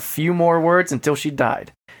whispered a few more words until she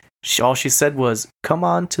died. All she said was, "Come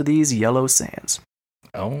on to these yellow sands."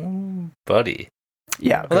 Oh, buddy.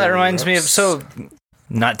 Yeah. Well, that reminds me of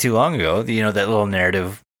not too long ago, that little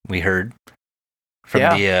narrative we heard from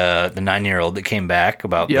the 9-year-old that came back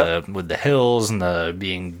about with the hills and the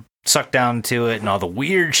being sucked down to it and all the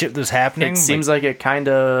weird shit that was happening. It seems like it kind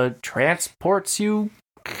of transports you,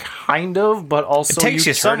 kind of, but also it takes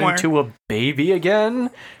you turn somewhere. into a baby again.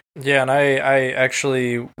 Yeah, and I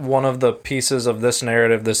actually, one of the pieces of this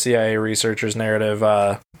narrative, the CIA researcher's narrative,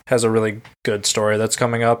 has a really good story that's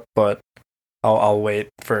coming up, but I'll wait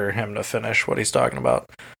for him to finish what he's talking about.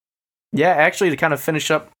 Yeah, actually, to kind of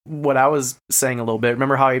finish up what I was saying a little bit,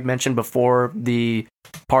 remember how I mentioned before the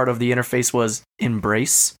part of the interface was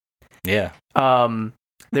embrace? Yeah.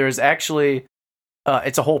 There's actually,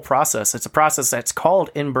 it's a whole process. It's a process that's called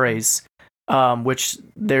embrace, which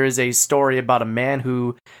there is a story about a man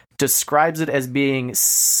who describes it as being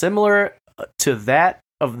similar to that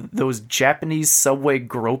of those Japanese subway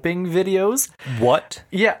groping videos. What?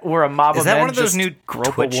 Yeah, where a mob is of that men one of those just new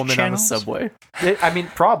grope Twitch a woman channels? on the subway. I mean,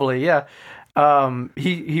 probably, yeah.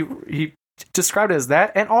 He described it as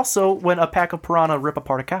that, and also when a pack of piranha rip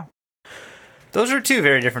apart a cow. Those are two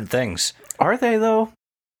very different things. Are they, though?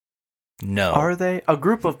 No. Are they? A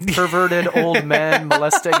group of perverted old men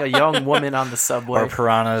molesting a young woman on the subway. Or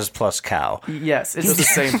piranhas plus cow. Yes, it's the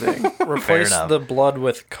same thing. Replace the blood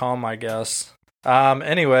with cum, I guess.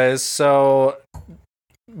 Anyways, so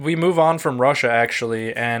we move on from Russia,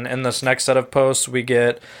 actually, and in this next set of posts, we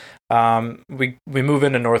get, we move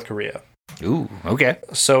into North Korea. Ooh, okay.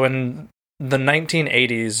 So in the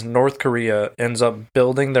 1980s, North Korea ends up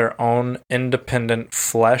building their own independent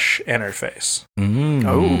flesh interface.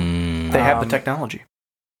 Oh, they have the technology.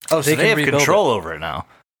 Oh, so they have rebuild control over it now.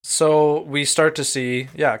 So we start to see,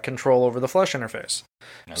 control over the flesh interface.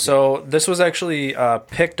 Okay. So this was actually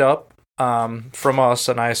picked up from us,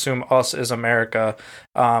 and I assume us is America,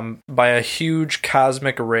 by a huge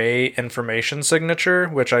cosmic ray information signature,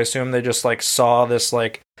 which I assume they just saw this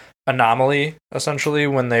anomaly essentially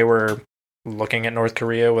when they were looking at North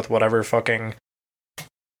Korea with whatever fucking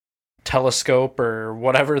telescope or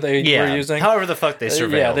whatever they were using. However the fuck they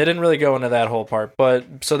surveilled. Yeah, they didn't really go into that whole part. But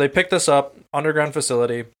so they picked this up, underground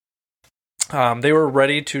facility. They were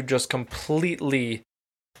ready to just completely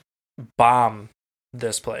bomb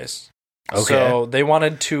this place. Okay. So they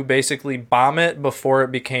wanted to basically bomb it before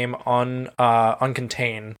it became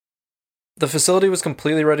uncontained. The facility was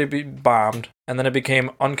completely ready to be bombed, and then it became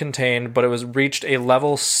uncontained, but it was reached a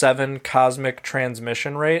level 7 cosmic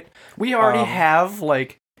transmission rate. We already have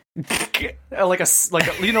like you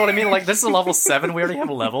know what I mean? Like, this is a level 7. We already have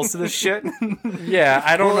levels to this shit. Yeah,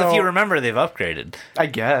 I don't know. If you remember, they've upgraded. I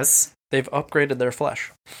guess. They've upgraded their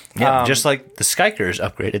flesh. Yeah, just like the Skykers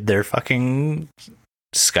upgraded their fucking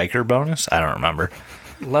Skyker bonus. I don't remember.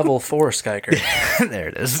 Level 4 Skyker. There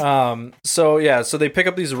it is. So they pick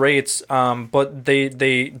up these rates, but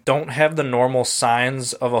they don't have the normal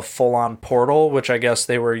signs of a full-on portal, which I guess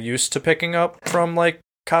they were used to picking up from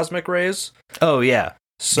cosmic rays. Oh yeah.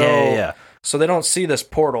 So yeah. So they don't see this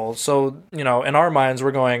portal. So, in our minds,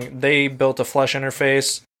 we're going, they built a flesh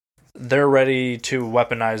interface. They're ready to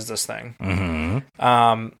weaponize this thing.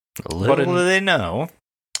 Mm-hmm. Little do they know.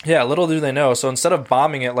 Yeah, little do they know. So instead of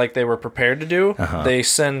bombing it like they were prepared to do, they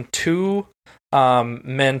send 2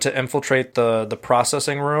 men to infiltrate the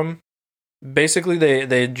processing room basically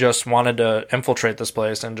they just wanted to infiltrate this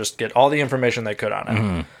place and just get all the information they could on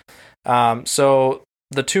it. Mhm. So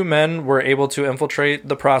the two men were able to infiltrate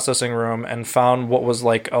the processing room and found what was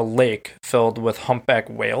like a lake filled with humpback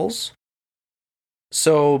whales.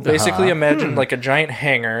 So basically, imagine like a giant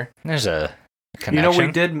hangar. There's a connection. You know,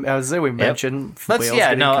 we did, as we mentioned, Let's, whales yeah,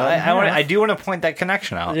 getting no, cut in half. I do want to point that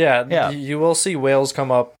connection out. Yeah, you will see whales come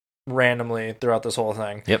up randomly throughout this whole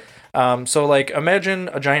thing. Yep. So like, imagine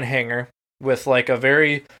a giant hangar with like a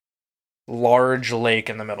very large lake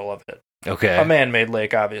in the middle of it. Okay. A man-made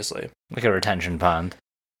lake, obviously. Like a retention pond.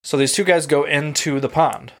 So these two guys go into the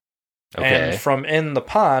pond. Okay. And from in the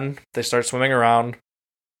pond, they start swimming around.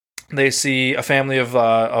 They see a family of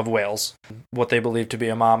whales, what they believe to be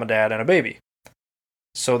a mom, a dad, and a baby.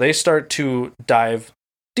 So they start to dive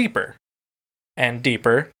deeper and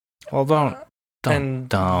deeper. Well, don't.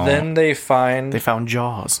 Then they find... They found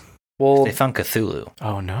Jaws. Well, They found Cthulhu.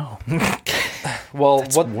 Oh, no. well,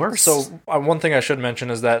 That's what worse. So one thing I should mention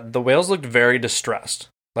is that the whales looked very distressed.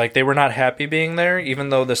 Like they were not happy being there, even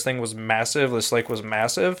though this thing was massive. This lake was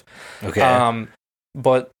massive. Okay.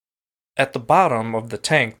 But at the bottom of the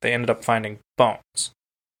tank, they ended up finding bones,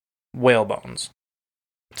 whale bones.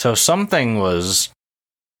 So something was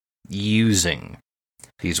using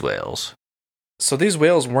these whales. So these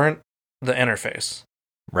whales weren't the interface.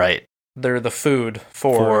 Right. They're the food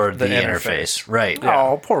for the interface. Right. Yeah.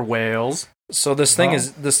 Oh, poor whales. So this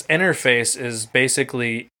interface is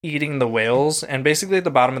basically eating the whales, and basically at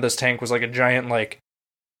the bottom of this tank was like a giant like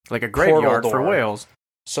Like a graveyard for door. whales.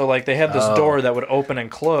 So like they had this door that would open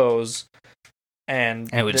and close, and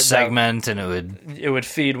And it would segment and it would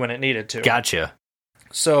feed when it needed to. Gotcha.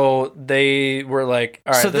 So they were like,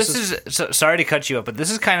 all right, So this is sorry to cut you up, but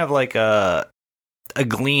this is kind of like a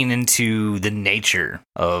glean into the nature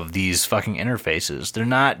of these fucking interfaces. They're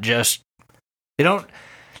not just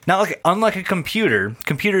unlike a computer.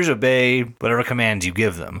 Computers obey whatever commands you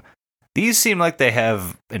give them. These seem like they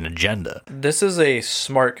have an agenda. This is a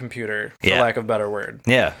smart computer, for lack of a better word.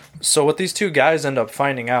 Yeah. So what these two guys end up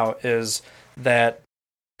finding out is that,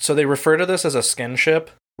 so they refer to this as a skin ship,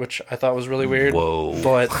 which I thought was really weird. Whoa.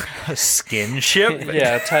 But A skin ship?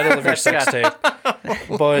 yeah, title of your sex tape.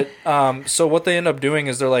 But so what they end up doing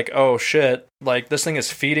is they're like, oh shit, like this thing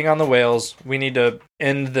is feeding on the whales. We need to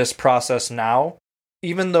end this process now.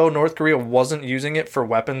 Even though North Korea wasn't using it for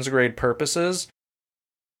weapons grade purposes,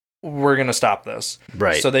 we're going to stop this.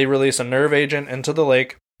 Right. So they release a nerve agent into the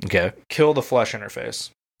lake, Okay. kill the flesh interface.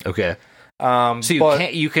 Okay. So So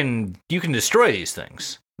you can destroy these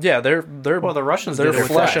things. Yeah, they're Well, the Russians they're did it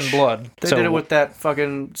with flesh that. and blood. They So- did it with that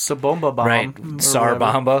fucking Sabomba bomb. Right. or whatever.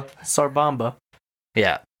 Sarbamba. Sarbamba.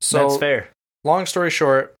 Yeah. So That's fair. long story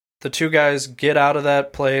short, the two guys get out of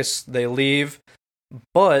that place, they leave,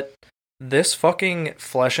 but this fucking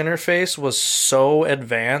flesh interface was so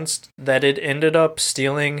advanced that it ended up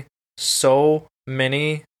stealing so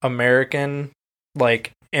many American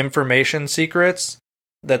like information secrets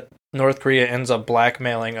that North Korea ends up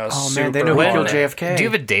blackmailing us. Oh man, they know who Wait a killed minute. JFK. Do you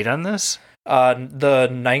have a date on this? The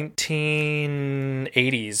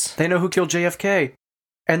 1980s. They know who killed JFK,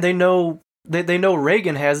 and they know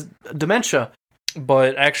Reagan has dementia.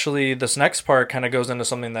 But actually, this next part kind of goes into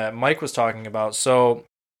something that Mike was talking about. So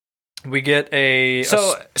we get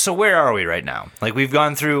So where are we right now? Like we've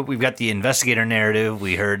got the investigator narrative.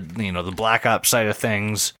 We heard the Black Ops side of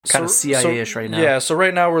things. Kind of CIA-ish right now. Yeah, so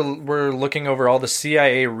right now we're looking over all the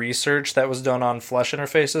CIA research that was done on flesh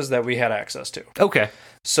interfaces that we had access to. Okay.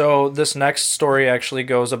 So this next story actually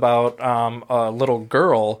goes about a little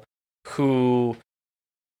girl who,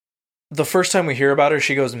 the first time we hear about her,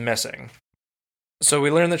 she goes missing. So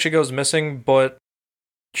we learn that she goes missing, but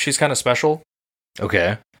she's kind of special.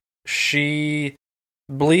 Okay. She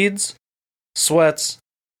bleeds, sweats,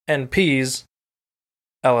 and pees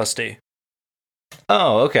LSD.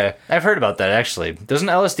 Oh, okay. I've heard about that actually. Doesn't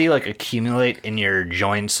LSD like accumulate in your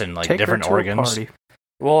joints and like Take her different to a organs? party.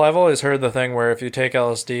 Well, I've always heard the thing where if you take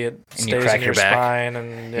LSD, it And you stays crack in your your back. spine,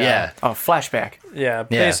 and Yeah. Oh, flashback.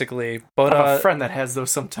 basically. But I have a friend that has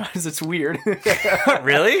those sometimes. It's weird.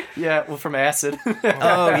 Really? Yeah, well, from acid.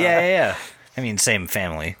 Oh, yeah. I mean, same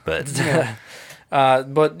family, but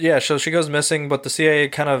but yeah, so she goes missing, but the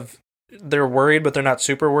CIA they're worried, but they're not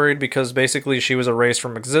super worried because basically she was erased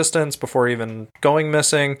from existence before even going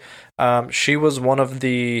missing. She was one of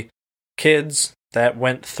the kids that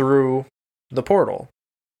went through the portal,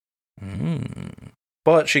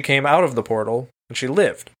 but she came out of the portal and she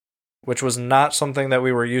lived, which was not something that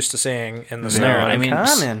we were used to seeing in this No, narrative. I mean,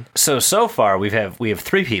 Common. so far we have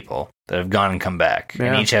 3 people that have gone and come back, Yeah.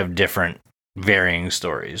 and each have different varying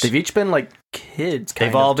stories. They've each been like kids. They've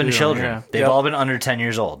kind all of, been too, children. yeah. They've Yep. all been under 10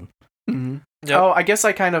 years old. Mhm. Yep. Oh, I guess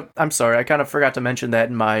I'm sorry, I kind of forgot to mention that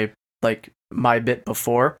in my bit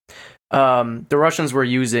before. The Russians were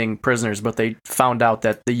using prisoners, but they found out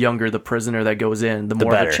that the younger the prisoner that goes in, the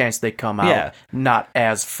more of better. a chance they come out Yeah. not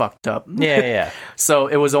as fucked up. Yeah. So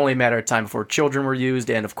it was only a matter of time before children were used,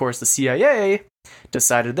 and of course the CIA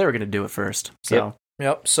decided they were going to do it first. So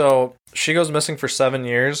Yep. So she goes missing for 7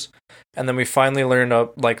 years, and then we finally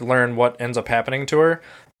learn what ends up happening to her.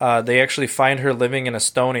 They actually find her living in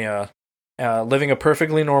Estonia, living a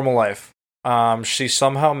perfectly normal life. She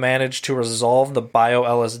somehow managed to resolve the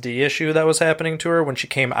bio-LSD issue that was happening to her when she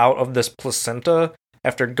came out of this placenta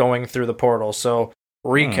after going through the portal. So,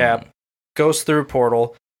 recap, goes through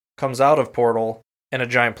portal, comes out of portal in a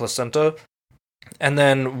giant placenta, and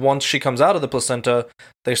then once she comes out of the placenta,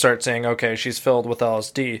 they start saying, okay, she's filled with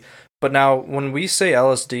LSD. But now, when we say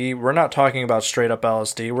LSD, we're not talking about straight up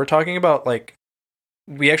LSD. We're talking about,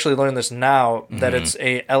 we actually learn this now, that it's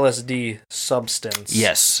a LSD substance.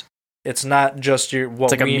 Yes. It's not just it's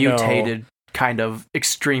like a mutated kind of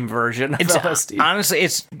extreme version of LSD. Honestly,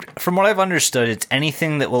 it's from what I've understood, it's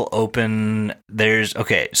anything that will open.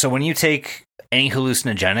 So when you take any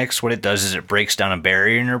hallucinogenics, what it does is it breaks down a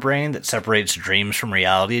barrier in your brain that separates dreams from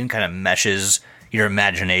reality and kind of meshes your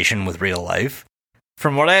imagination with real life.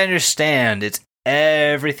 From what I understand, it's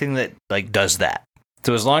everything that does that.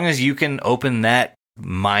 So as long as you can open that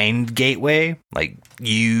mind gateway,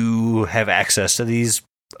 you have access to these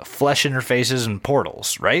flesh interfaces and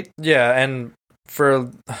portals, right? Yeah, and for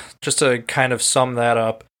just to kind of sum that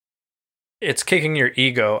up, it's kicking your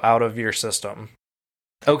ego out of your system.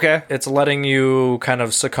 Okay. It's letting you kind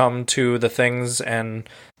of succumb to the things and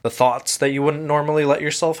the thoughts that you wouldn't normally let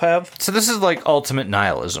yourself have. So this is like ultimate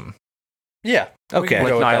nihilism. Yeah. Okay. we can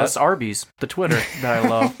Like go with Nihilist that. Arby's, the Twitter that I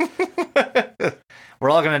love. We're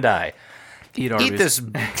all gonna die. Eat Arby's. Eat this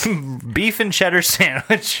beef and cheddar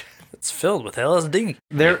sandwich. It's filled with LSD.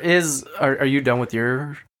 There is. Are you done with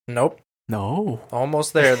your? Nope. No.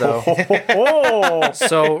 Almost there, though. Oh.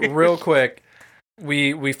 So, real quick,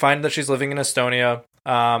 we find that she's living in Estonia.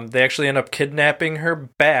 They actually end up kidnapping her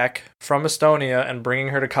back from Estonia and bringing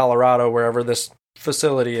her to Colorado, wherever this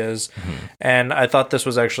facility is. And I thought this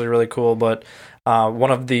was actually really cool, but one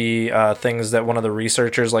of the things that one of the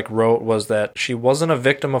researchers wrote was that she wasn't a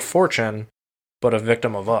victim of fortune, but a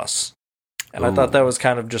victim of us. And I thought that was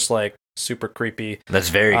kind of just super creepy. That's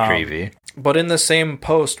very creepy. But in the same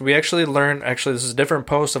post, we actually learned, this is a different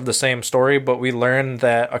post of the same story, but we learned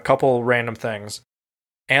that a couple random things.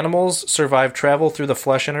 Animals survive travel through the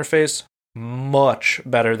flesh interface much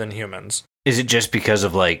better than humans. Is it just because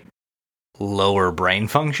of lower brain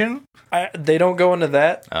function? They don't go into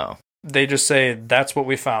that. Oh. They just say, that's what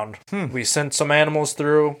we found. We sent some animals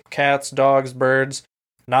through, cats, dogs, birds.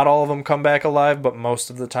 Not all of them come back alive, but most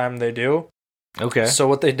of the time they do. Okay. So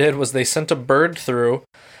what they did was they sent a bird through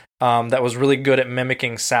that was really good at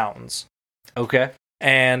mimicking sounds. Okay.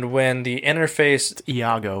 And when the interface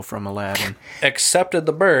Iago from Aladdin. accepted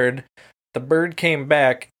the bird came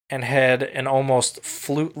back and had an almost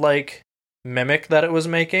flute-like mimic that it was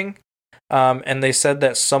making. And they said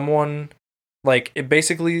that someone, it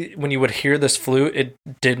basically, when you would hear this flute, it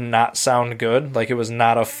did not sound good. It was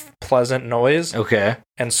not a pleasant noise. Okay.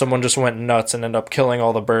 And someone just went nuts and ended up killing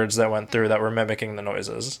all the birds that went through that were mimicking the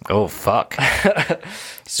noises. Oh, fuck.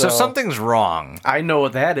 So something's wrong. I know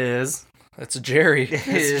what that is. It's Jerry.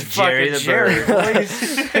 It's Jerry the Jerry, bird. boys.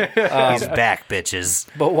 He's back, bitches.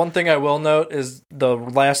 But one thing I will note is the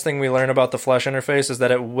last thing we learn about the flesh interface is that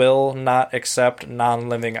it will not accept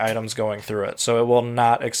non-living items going through it. So it will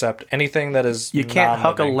not accept anything that is You can't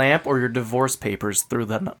huck a non-living. lamp or your divorce papers through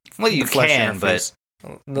the. Well, you the flesh can, interface.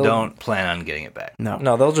 but don't plan on getting it back. No.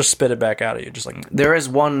 they'll just spit it back out at you, just There is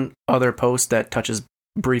one other post that touches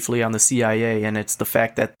briefly on the CIA, and it's the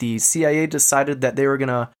fact that the CIA decided that they were going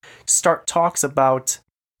to start talks about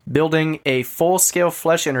building a full-scale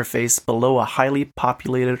flesh interface below a highly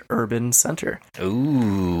populated urban center.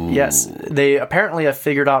 Ooh. Yes, they apparently have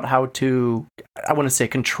figured out how to, I wouldn't say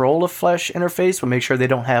control a flesh interface, but make sure they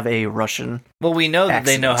don't have a Russian. Well, we know that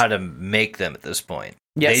they know Accidents. how to make them at this point.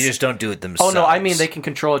 Yes. They just don't do it themselves. Oh, no, I mean they can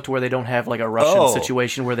control it to where they don't have a Russian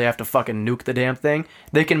situation where they have to fucking nuke the damn thing.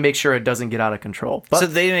 They can make sure it doesn't get out of control. But So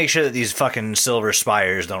they make sure that these fucking silver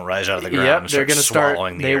spires don't rise out of the ground yep, and they're going to start.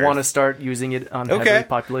 swallowing the They earth. want to start using it on Okay. heavily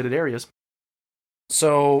populated areas.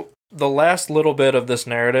 So the last little bit of this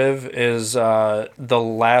narrative is the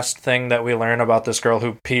last thing that we learn about this girl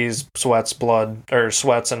who pees, sweats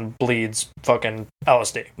and bleeds fucking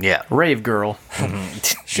LSD. Yeah. Rave girl.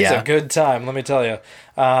 She's a good time, let me tell you.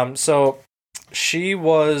 So she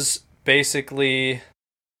was basically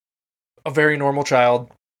a very normal child,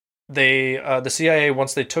 the CIA,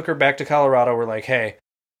 once they took her back to Colorado, were like, hey,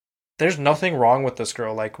 there's nothing wrong with this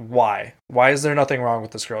girl. Like, why? Why is there nothing wrong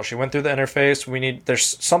with this girl? She went through the interface.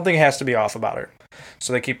 There's something has to be off about her.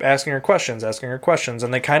 So they keep asking her questions,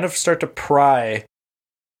 and they kind of start to pry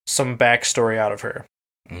some backstory out of her.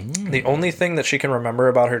 The only thing that she can remember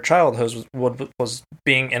about her childhood was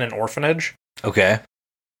being in an orphanage. Okay.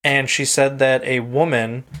 And she said that a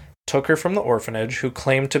woman took her from the orphanage who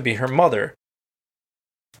claimed to be her mother,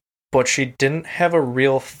 but she didn't have a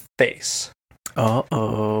real face.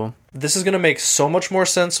 Uh-oh. This is going to make so much more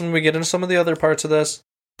sense when we get into some of the other parts of this,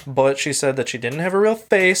 but she said that she didn't have a real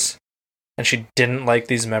face, and she didn't like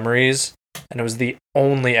these memories, and it was the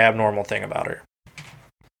only abnormal thing about her.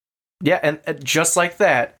 Yeah, and just like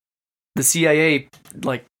that, the CIA,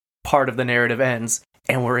 like, part of the narrative ends,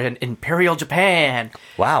 and we're in Imperial Japan.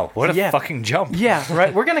 Wow, what a Yeah. fucking jump. Yeah,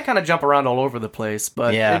 right? We're going to kind of jump around all over the place,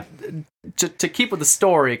 but Yeah. to keep with the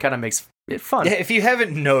story, it kind of makes it fun. Yeah, if you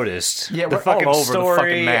haven't noticed, Yeah, the we're all fucking over the story,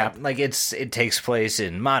 fucking map. like it takes place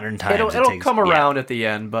in modern times. It'll come yeah. around at the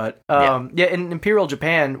end, but in Imperial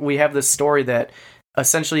Japan, we have this story that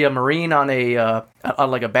essentially a Marine on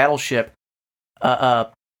a battleship,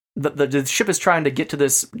 the ship is trying to get to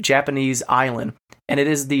this Japanese island, and it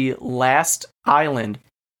is the last island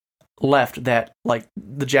left that like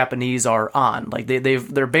the Japanese are on. Like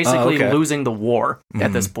they're basically losing the war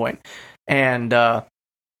at this point. And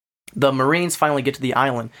the Marines finally get to the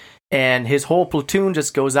island, and his whole platoon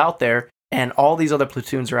just goes out there, and all these other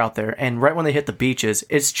platoons are out there, and right when they hit the beaches,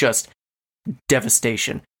 it's just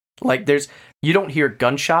devastation. Like you don't hear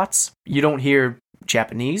gunshots, you don't hear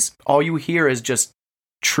Japanese, all you hear is just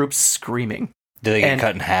troops screaming. Do they get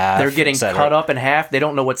cut in half? They're getting cut up in half. They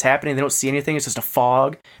don't know what's happening. They don't see anything. It's just a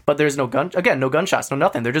fog. But there's no gunshots, no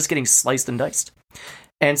nothing. They're just getting sliced and diced.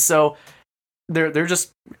 And so they're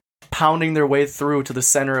just pounding their way through to the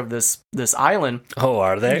center of this island. Oh,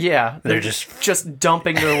 are they? Yeah, They're just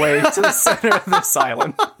dumping their way to the center of this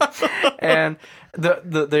island. And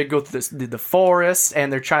they go through the forest,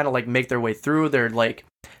 and they're trying to like make their way through. They're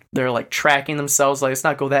like tracking themselves, like, let's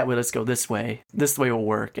not go that way, let's go this way. This way will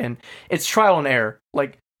work. And it's trial and error.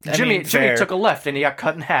 Like, Jimmy took a left and he got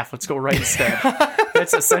cut in half. Let's go right instead.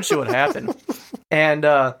 That's essentially what happened. And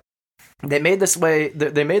they made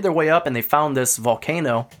their way up, and they found this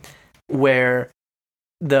volcano where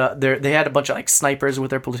they had a bunch of like snipers with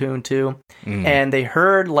their platoon too. And they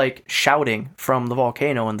heard like shouting from the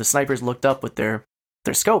volcano, and the snipers looked up with their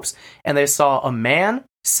scopes, and they saw a man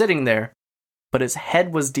sitting there, but his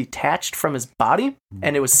head was detached from his body,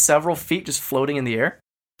 and it was several feet just floating in the air.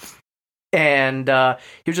 And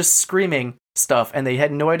he was just screaming stuff, and they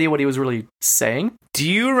had no idea what he was really saying. Do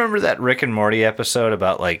you remember that Rick and Morty episode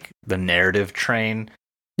about like the narrative train?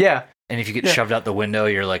 Yeah. And if you get shoved out the window,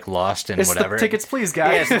 you're like lost in It's whatever. the tickets please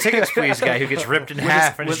guy. Yeah, it's the tickets please guy who gets ripped in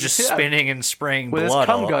half and is just spinning and spraying with blood.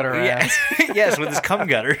 His cum gutter ass. Yes, with his cum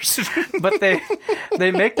gutters. But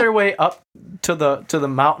they make their way up to the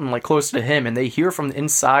mountain, like close to him, and they hear from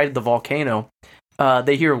inside the volcano.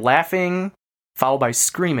 They hear laughing followed by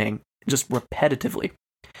screaming, just repetitively.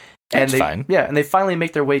 That's fine. Yeah, and they finally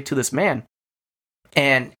make their way to this man,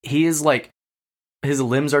 and he is like, his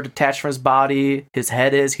limbs are detached from his body. He's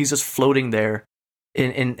just floating there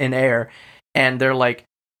in air. And they're like,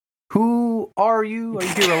 who are you? Are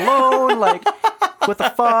you here alone? Like, what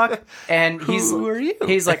the fuck? And Who are you?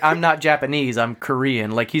 He's like, I'm not Japanese, I'm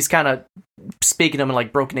Korean. Like, he's kind of speaking to him in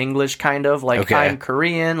like broken English, kind of like, Okay. I'm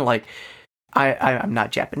Korean. Like, I'm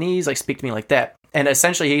not Japanese. Like, speak to me like that. And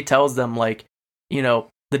essentially he tells them like, you know,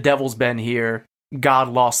 the devil's been here. God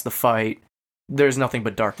lost the fight. There's nothing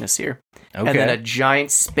but darkness here. Okay. And then a giant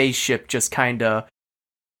spaceship just kind of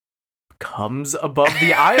comes above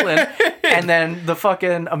the island. And then the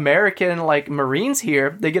fucking American, like, Marines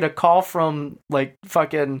here, they get a call from, like,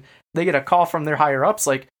 they get a call from their higher-ups,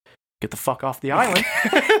 like, get the fuck off the island.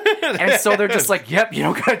 And so they're just like, yep, you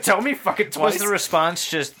don't gotta tell me fucking twice. Was the response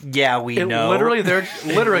just, yeah, we know?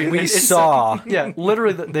 Literally, we saw. Yeah,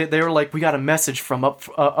 literally, they were like, we got a message from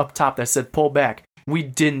up top that said, pull back. We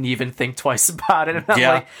didn't even think twice about it. And I'm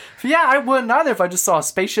like, yeah, I wouldn't either if I just saw a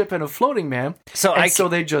spaceship and a floating man. So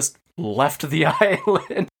they just left the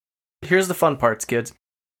island. Here's the fun parts, kids.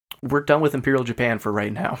 We're done with Imperial Japan for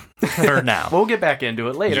right now. For now. We'll get back into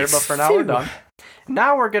it later, but for now we're done.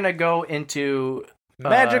 Now we're going to go into...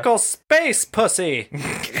 Magical space pussy.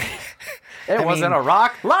 It wasn't a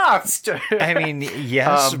rock lobster. I mean,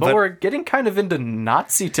 yes, but we're getting kind of into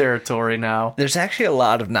Nazi territory now. There's actually a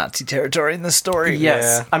lot of Nazi territory in this story.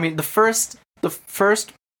 Yes. Yeah. I mean, the first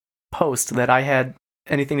post that I had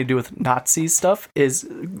anything to do with Nazi stuff is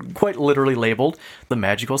quite literally labeled the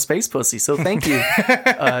magical space pussy. So thank you,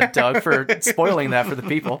 Doug, for spoiling that for the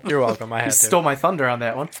people. You're welcome. I You had to. stole my thunder on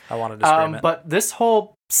that one. I wanted to scream it. But this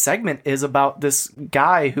whole segment is about this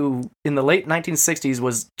guy who, in the late 1960s,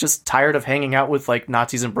 was just tired of hanging out with like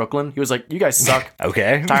Nazis in Brooklyn. He was like, "You guys suck."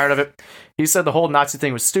 Okay. Tired of it. He said the whole Nazi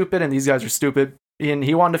thing was stupid, and these guys are stupid. And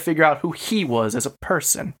he wanted to figure out who he was as a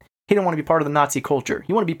person. He didn't want to be part of the Nazi culture.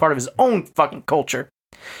 He wanted to be part of his own fucking culture.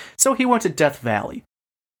 So he went to Death Valley.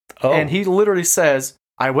 Oh. And he literally says,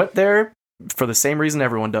 I went there for the same reason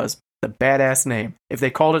everyone does. The badass name. If they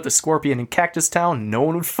called it the Scorpion in Cactus Town, no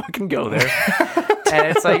one would fucking go there. And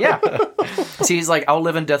it's like, yeah. So he's like, I'll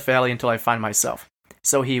live in Death Valley until I find myself.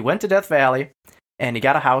 So he went to Death Valley, and he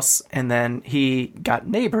got a house, and then he got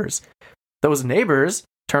neighbors. Those neighbors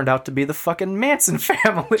turned out to be the fucking Manson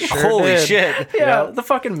family. Holy did. shit. Yeah, Yep. the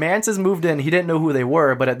fucking Mansons moved in. He didn't know who they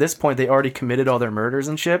were, but at this point, they already committed all their murders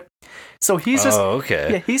and shit. So he's just, Oh, okay.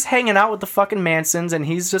 yeah, he's hanging out with the fucking Mansons, and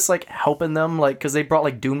he's just like helping them, like, because they brought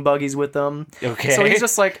like dune buggies with them. Okay. So he's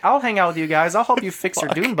just like, I'll hang out with you guys. I'll help you fix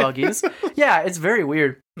your dune buggies. Yeah, it's very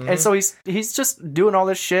weird. And so he's just doing all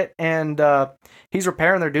this shit, and he's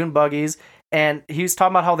repairing their dune buggies. And he was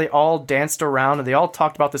talking about how they all danced around, and they all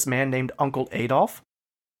talked about this man named Uncle Adolf.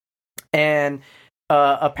 And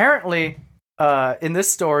apparently, in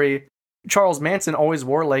this story, Charles Manson always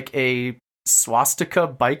wore like a swastika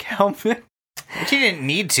bike helmet. He didn't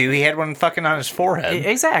need to. He had one fucking on his forehead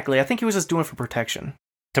Exactly. I think he was just doing it for protection.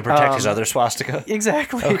 to protect his other swastika.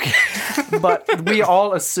 Exactly. Okay. But we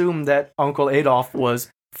all assumed that Uncle Adolf was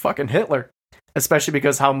fucking Hitler. Especially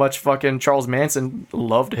because how much fucking Charles Manson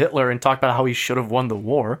loved Hitler and talked about how he should have won the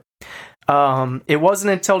war. It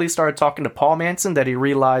wasn't until he started talking to Paul Manson that he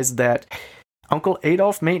realized that Uncle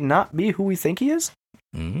Adolf may not be who we think he is.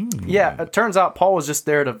 Yeah, it turns out Paul was just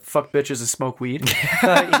there to fuck bitches and smoke weed.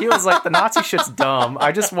 He was like, the Nazi shit's dumb.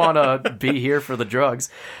 I just want to be here for the drugs.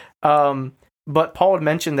 But Paul had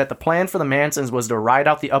mentioned that the plan for the Mansons was to ride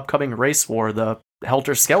out the upcoming race war, the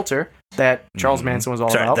Helter Skelter, that Charles Manson was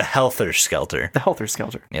all Sorry, about. the Helter Skelter. The Helter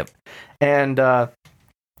Skelter. Yep. And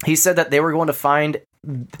he said that they were going to find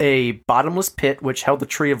a bottomless pit which held the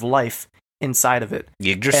tree of life inside of it.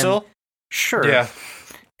 Yggdrasil? Sure. Yeah.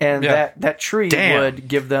 And Yeah. that tree Damn. would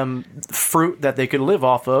give them fruit that they could live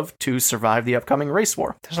off of to survive the upcoming race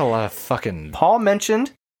war. There's a lot of fucking... Paul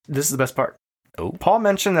mentioned, this is the best part. Oh. Paul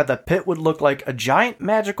mentioned that the pit would look like a giant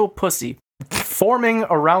magical pussy forming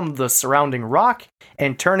around the surrounding rock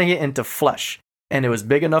and turning it into flesh. And it was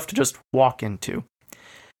big enough to just walk into.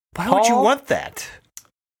 Why would you Paul- want that?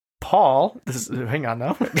 Paul, hang on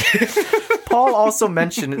now. Paul also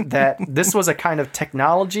mentioned that this was a kind of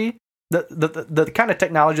technology. The kind of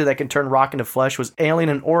technology that can turn rock into flesh was alien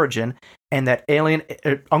in origin, and that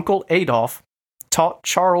Uncle Adolf taught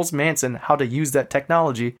Charles Manson how to use that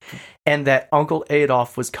technology, and that Uncle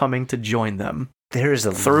Adolf was coming to join them There's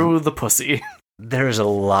a through the pussy. There's a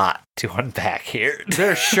lot to unpack here.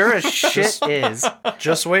 There sure as shit is.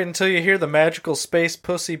 Just wait until you hear the magical space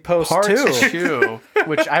pussy post Part 2. 2,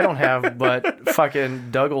 which I don't have, but fucking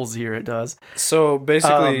Douglas here it does. So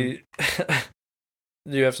basically,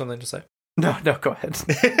 do you have something to say? No, go ahead.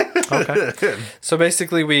 Okay. So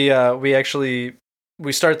basically, we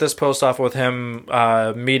start this post off with him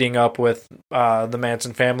meeting up with the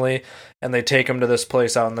Manson family, and they take him to this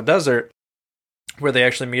place out in the desert where they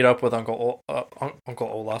actually meet up with Uncle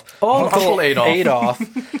Olaf. Oh, Uncle Adolf.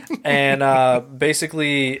 And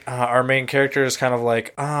basically, our main character is kind of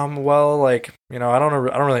like, well, like, you know, I don't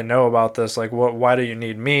really know about this. Like, why do you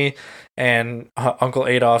need me? And Uncle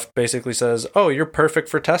Adolf basically says, "Oh, you're perfect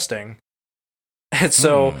for testing." And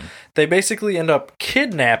so they basically end up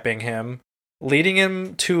kidnapping him, leading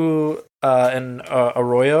him to an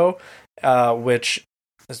arroyo, which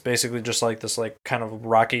is basically just like this, like, kind of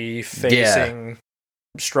rocky facing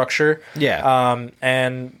structure. Yeah.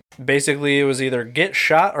 And basically it was either get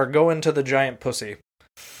shot or go into the giant pussy.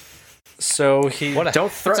 So he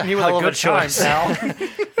Don't threaten me with hell a of a good time, choice. pal.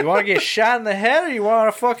 You want to get shot in the head, or you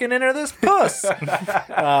want to fucking enter this puss?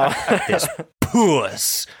 This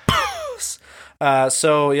puss.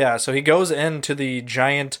 So he goes into the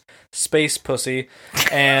giant space pussy,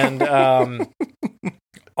 and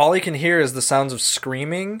all he can hear is the sounds of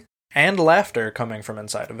screaming and laughter coming from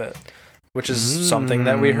inside of it, which is something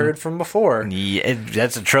that we heard from before. Yeah,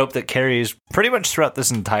 that's a trope that carries pretty much throughout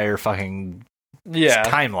this entire fucking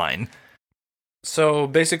timeline. So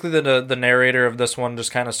basically, the narrator of this one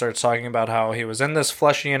just kind of starts talking about how he was in this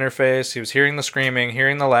fleshy interface, he was hearing the screaming,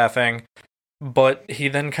 hearing the laughing, But he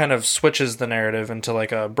then kind of switches the narrative into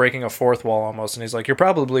like a breaking a fourth wall almost, and he's like, "You're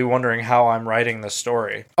probably wondering how I'm writing this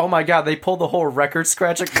story." Oh my god, they pulled the whole record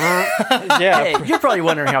scratch. Like, Yeah, hey, you're probably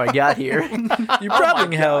wondering how I got here.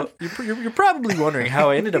 you're probably wondering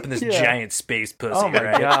how I ended up in this Yeah. giant space pussy. Oh my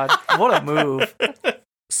right? god, what a move.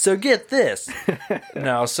 So get this.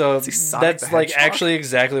 No, so It's like Sonic that's the like Hedgehog. actually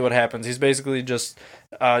exactly what happens. He's basically just,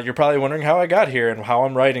 you're probably wondering how I got here and how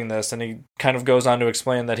I'm writing this. And he kind of goes on to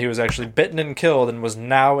explain that he was actually bitten and killed and was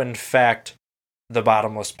now, in fact, the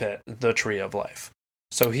bottomless pit, the tree of life.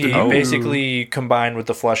 So he Oh. basically combined with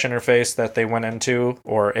the flesh interface that they went into,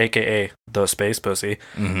 or AKA the space pussy,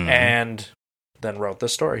 Mhm. and then wrote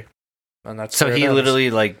this story. And that's So where it he ends. literally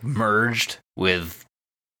like merged with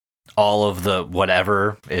all of the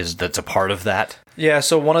whatever is that's a part of that. Yeah,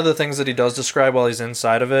 so one of the things that he does describe while he's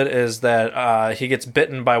inside of it is that he gets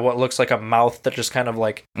bitten by what looks like a mouth that just kind of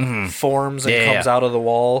like Mm-hmm. forms and Yeah, comes yeah. out of the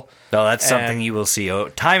wall. No, that's something And- you will see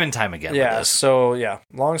time and time again. Yeah, with this. so yeah,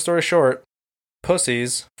 long story short,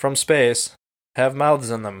 pussies from space have mouths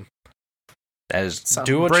in them. That is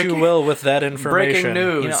Do what you will with that information. Breaking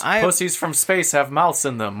news. You know, I- Pussies from space have mouths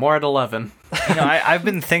in them. More at 11. I've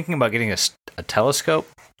been thinking about getting a telescope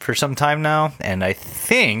for some time now, and I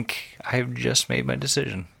think I've just made my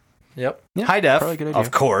decision. Yep. Yeah, High def, probably a good idea. of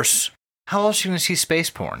course. How else are you going to see space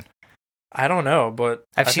porn? I don't know, but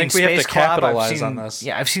I've I seen think we have space to clop. capitalize on this.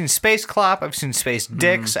 Yeah, I've seen space clop. I've seen space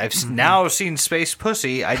dicks. I've now seen space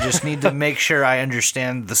pussy. I just need to make sure I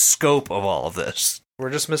understand the scope of all of this. We're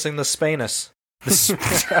just missing the spanus.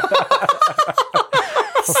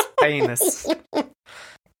 Anus.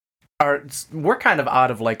 We're kind of out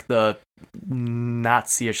of like the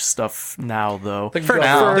Nazi-ish stuff now, though. The, For gov-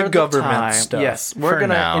 now. the For government time. stuff. Yes, we're For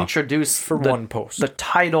gonna now. introduce For the, one post. the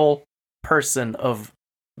title person of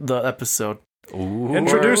the episode, Ooh.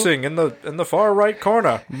 Introducing in the far right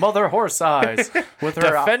corner. Mother Horse Eyes, with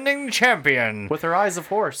her Defending champion. with her eyes of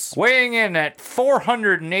horse, Weighing in at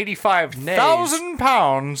 485,000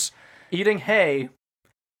 pounds. eating hay.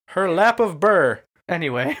 Her lap of burr.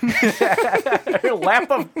 Anyway, her lap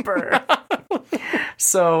of burr.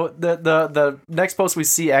 So the next post we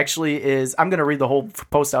see actually is, I'm gonna read the whole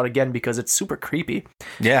post out again because it's super creepy.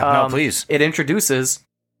 Yeah, no, please. It introduces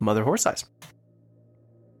Mother Horse Eyes.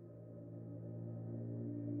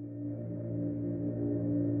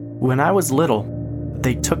 When I was little,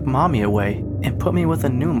 they took mommy away and put me with a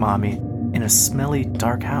new mommy in a smelly,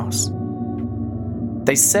 dark house.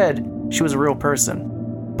 They said she was a real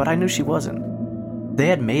person, but I knew she wasn't. They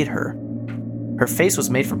had made her. Her face was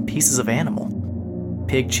made from pieces of animal.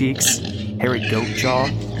 Pig cheeks, hairy goat jaw,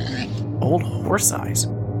 old horse eyes.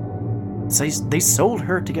 So they sewed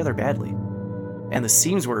her together badly, and the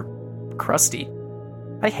seams were crusty.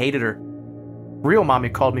 I hated her. Real mommy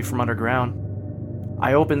called me from underground.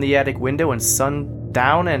 I opened the attic window and sun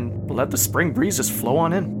down and let the spring breeze just flow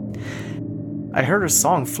on in. I heard her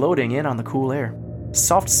song floating in on the cool air,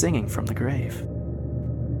 soft singing from the grave.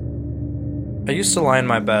 I used to lie in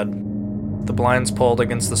my bed, the blinds pulled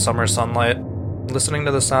against the summer sunlight, listening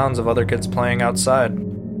to the sounds of other kids playing outside.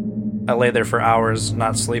 I lay there for hours,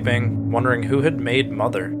 not sleeping, wondering who had made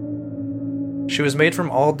Mother. She was made from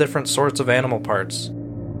all different sorts of animal parts.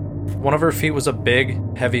 One of her feet was a big,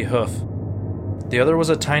 heavy hoof. The other was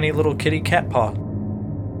a tiny little kitty cat paw.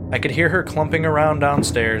 I could hear her clumping around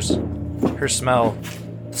downstairs. Her smell,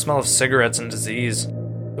 the smell of cigarettes and disease,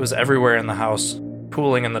 it was everywhere in the house,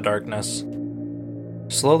 pooling in the darkness.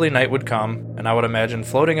 Slowly night would come, and I would imagine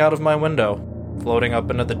floating out of my window, floating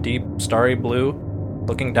up into the deep, starry blue,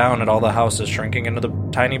 looking down at all the houses shrinking into the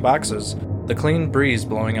tiny boxes, the clean breeze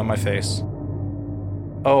blowing on my face.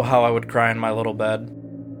 Oh, how I would cry in my little bed.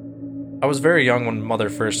 I was very young when Mother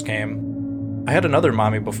first came. I had another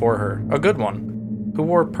mommy before her, a good one, who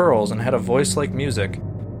wore pearls and had a voice like music.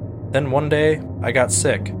 Then one day, I got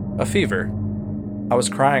sick, a fever. I was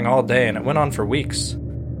crying all day and it went on for weeks.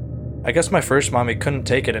 I guess my first mommy couldn't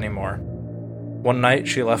take it anymore. One night,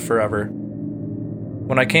 she left forever.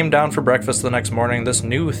 When I came down for breakfast the next morning, this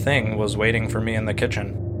new thing was waiting for me in the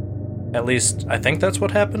kitchen. At least, I think that's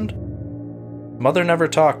what happened. Mother never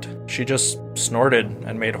talked, she just snorted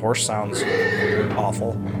and made horse sounds.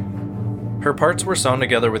 Awful. Her parts were sewn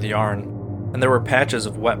together with yarn, and there were patches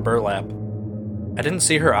of wet burlap. I didn't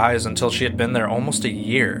see her eyes until she had been there almost a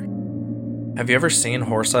year. Have you ever seen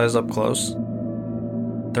horse eyes up close?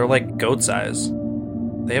 They're like goat's eyes.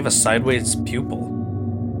 They have a sideways pupil.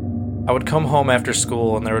 I would come home after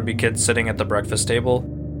school and there would be kids sitting at the breakfast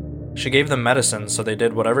table. She gave them medicine so they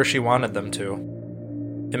did whatever she wanted them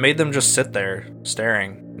to. It made them just sit there,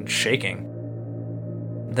 staring and shaking.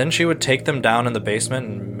 Then she would take them down in the basement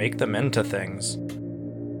and make them into things.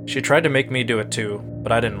 She tried to make me do it too,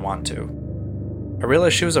 but I didn't want to. I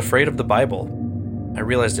realized she was afraid of the Bible. I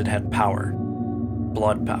realized it had power.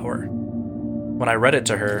 Blood power. When I read it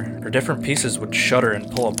to her, her different pieces would shudder and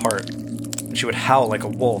pull apart, and she would howl like a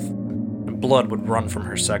wolf, and blood would run from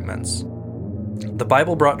her segments. The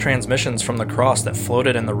Bible brought transmissions from the cross that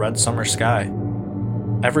floated in the red summer sky.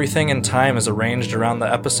 Everything in time is arranged around the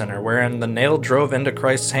epicenter wherein the nail drove into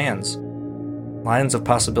Christ's hands. Lines of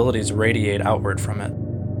possibilities radiate outward from it.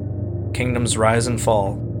 Kingdoms rise and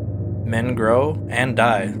fall. Men grow and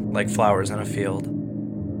die like flowers in a field.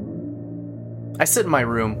 I sit in my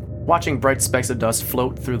room, watching bright specks of dust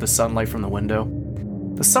float through the sunlight from the window.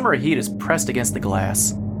 The summer heat is pressed against the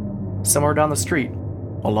glass. Somewhere down the street,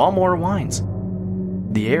 a lawnmower whines.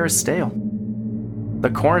 The air is stale. The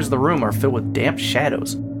corners of the room are filled with damp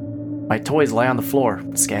shadows. My toys lie on the floor,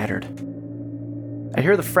 scattered. I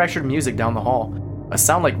hear the fractured music down the hall, a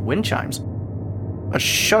sound like wind chimes. A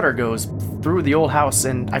shudder goes through the old house,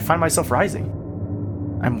 and I find myself rising.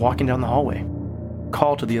 I'm walking down the hallway,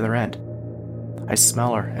 call to the other end. I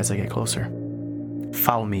smell her as I get closer.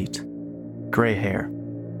 Foul meat, gray hair,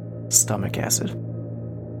 stomach acid.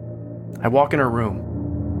 I walk in her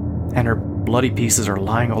room, and her bloody pieces are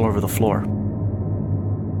lying all over the floor.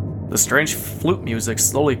 The strange flute music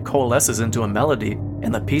slowly coalesces into a melody,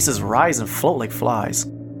 and the pieces rise and float like flies.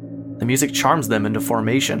 The music charms them into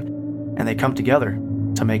formation, and they come together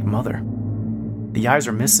to make Mother. The eyes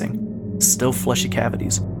are missing, still fleshy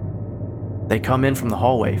cavities. They come in from the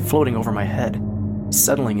hallway, floating over my head,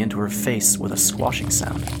 settling into her face with a squashing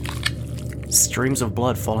sound. Streams of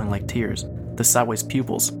blood falling like tears, the sideways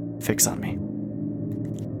pupils fix on me.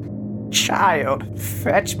 Child,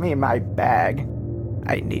 fetch me my bag.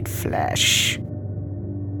 I need flesh.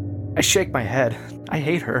 I shake my head. I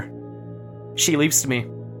hate her. She leaps to me,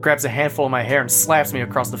 grabs a handful of my hair, and slaps me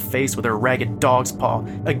across the face with her ragged dog's paw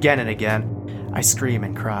again and again. I scream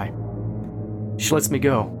and cry. She lets me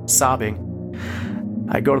go, sobbing.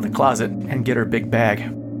 I go to the closet and get her big bag.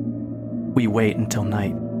 We wait until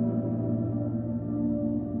night.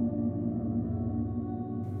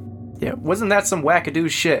 Yeah, wasn't that some wackadoo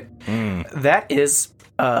shit? That is,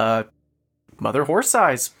 Mother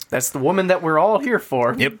Horseyes. That's the woman that we're all here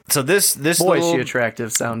for. Yep. So this Boy, is little, she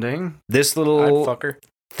attractive sounding. this I'd little fuck her.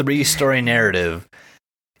 3-story narrative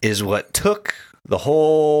is what took the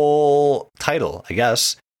whole title, I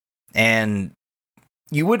guess. And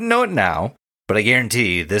you wouldn't know it now, but I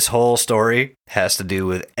guarantee this whole story has to do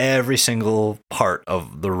with every single part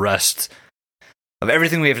of the rest of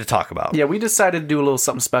everything we have to talk about. Yeah, we decided to do a little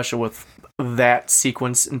something special with that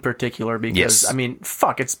sequence in particular because, Yes. I mean,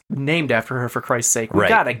 fuck, it's named after her, for Christ's sake. We Right.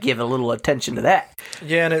 gotta give a little attention to that.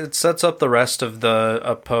 Yeah, and it sets up the rest of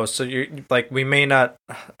the post. So you like, we may not.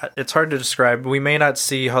 It's hard to describe. We may not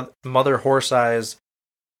see how Mother Horseyes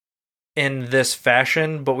in this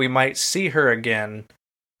fashion, but we might see her again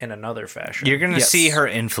in another fashion. You're going to Yes. see her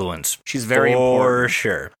influence. She's very for important.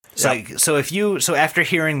 sure. Yep. So after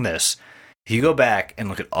hearing this, if you go back and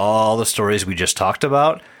look at all the stories we just talked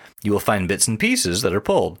about, you will find bits and pieces that are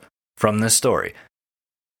pulled from this story.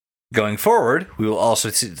 Going forward, we will also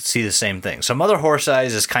see the same thing. So Mother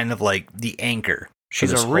Horseyes is kind of like the anchor. for She's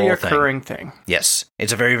a this whole thing. reoccurring thing. Yes.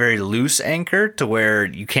 It's a very, very loose anchor to where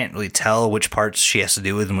you can't really tell which parts she has to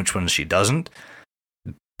do with and which ones she doesn't.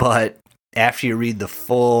 But after you read the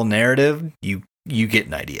full narrative, you get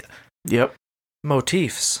an idea. Yep.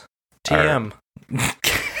 Motifs. TM.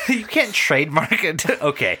 You can't trademark it.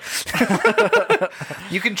 Okay.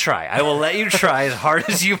 You can try. I will let you try as hard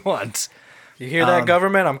as you want. You hear that,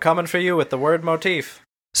 government? I'm coming for you with the word motif.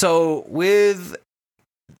 So, with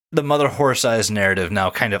the Mother Horseyes narrative now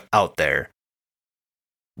kind of out there,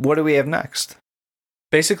 what do we have next?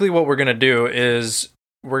 Basically, what we're going to do is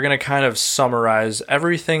we're going to kind of summarize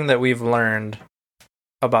everything that we've learned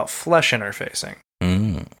about flesh interfacing.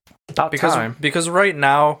 About time. Because right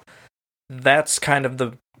now, that's kind of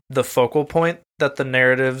the focal point that the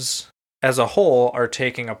narratives as a whole are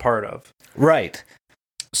taking a part of. Right.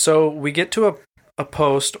 So we get to a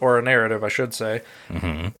post, or a narrative, I should say,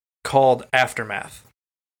 called Aftermath.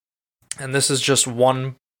 And this is just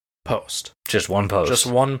one post. Just one post. Just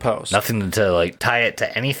one post. Nothing to like tie it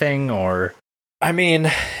to anything or... I mean,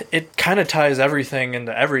 it kind of ties everything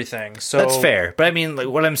into everything. So That's fair. But I mean, like,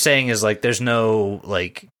 what I'm saying is, like, there's no,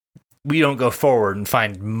 like, we don't go forward and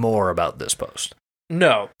find more about this post.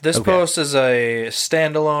 No, this Okay. post is a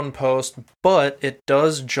standalone post, but it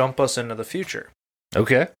does jump us into the future.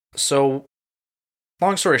 Okay. So,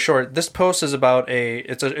 long story short, this post is about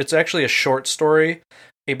it's actually a short story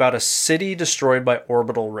about a city destroyed by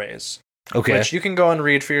orbital rays. Okay. which you can go and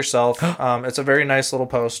read for yourself. It's a very nice little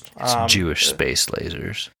post. It's Jewish space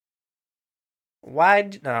lasers. Why?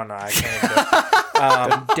 No, I can't even do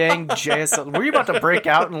it. Dang JSL. Were you about to break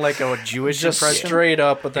out in like a Jewish Just impression? straight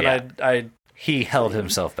up, but then Yeah. I He held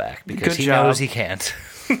himself back because Good he job. knows he can't.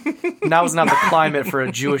 Now's not the climate for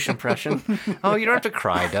a Jewish impression. Oh, you don't have to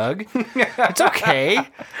cry, Doug. It's okay.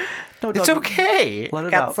 No, It's Doug, okay. Let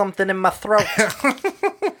it got out. something in my throat.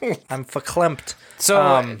 I'm verklempt.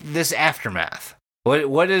 So this aftermath.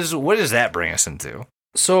 What does that bring us into?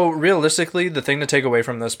 So realistically, the thing to take away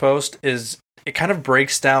from this post is it kind of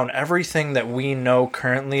breaks down everything that we know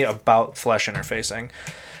currently about flesh interfacing.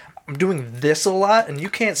 I'm doing this a lot, and you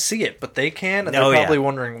can't see it, but they can, and they're Oh, yeah. probably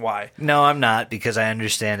wondering why. No, I'm not, because I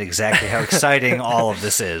understand exactly how exciting all of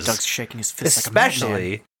this is. Doug's shaking his fist like a madman.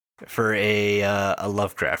 Especially for a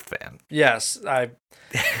Lovecraft fan. Yes,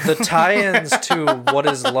 the tie-ins to what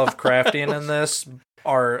is Lovecraftian in this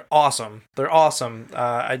are awesome. They're awesome.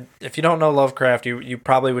 If you don't know Lovecraft, you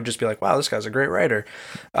probably would just be like, wow, this guy's a great writer.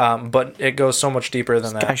 But it goes so much deeper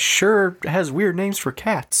than Guy that. sure has weird names for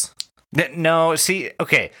cats. No, see,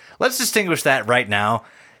 okay, let's distinguish that right now.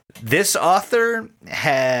 This author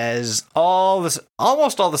has almost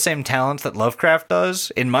all the same talents that Lovecraft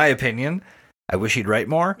does, in my opinion. I wish he'd write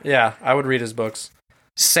more. Yeah, I would read his books.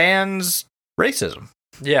 Sans racism,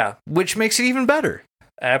 Yeah, which makes it even better.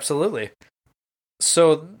 absolutely.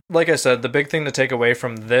 So, like I said, the big thing to take away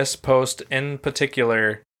from this post in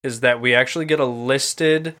particular is that we actually get a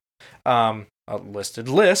listed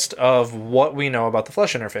list of what we know about the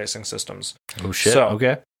flesh interfacing systems. Oh shit! So-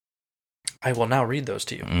 Okay, I will now read those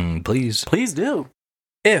to you. please. Please do.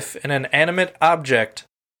 If an inanimate object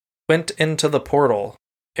went into the portal,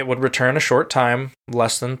 it would return a short time,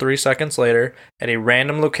 less than 3 seconds later, at a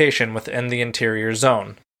random location within the interior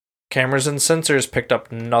zone. Cameras and sensors picked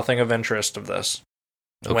up nothing of interest of this.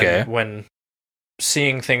 Okay. When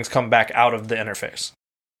seeing things come back out of the interface.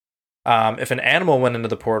 If an animal went into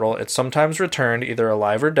the portal, it sometimes returned either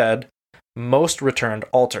alive or dead. Most returned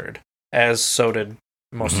altered, as so did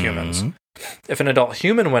most humans. Mhm. If an adult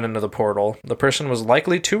human went into the portal, the person was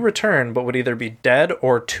likely to return, but would either be dead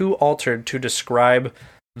or too altered to describe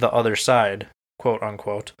the other side, quote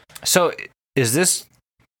unquote. So, is this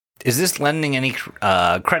lending any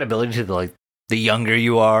credibility to the younger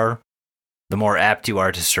you are, the more apt you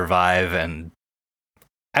are to survive? And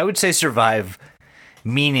I would say survive,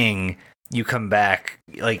 meaning you come back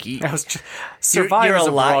like I was just, survive you're is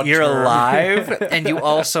a broad You're term. alive, and you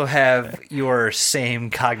also have your same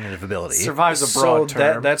cognitive ability. Survive's a broad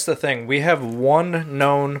term. That's the thing. We have one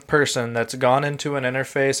known person that's gone into an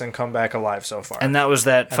interface and come back alive so far. And that was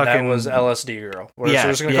that And fucking that was LSD girl. We're Yeah,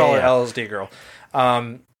 just going to yeah, call yeah. her LSD girl.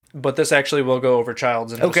 But this actually will go over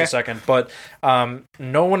Childs in just Okay. a second. But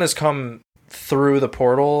no one has come through the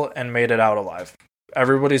portal and made it out alive.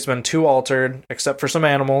 Everybody's been too altered, except for some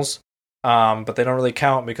animals. But they don't really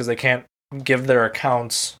count because they can't give their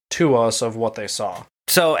accounts to us of what they saw.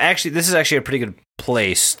 So actually, this is actually a pretty good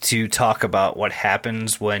place to talk about what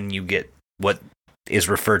happens when you get what is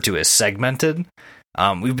referred to as segmented.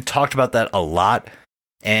 We've talked about that a lot.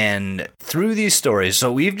 And through these stories,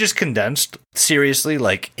 so we've just condensed, seriously,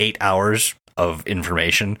 like 8 hours of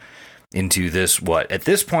information into this, at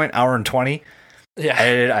this point, hour and 20? Yeah.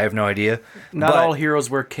 I have no idea. Not But- all heroes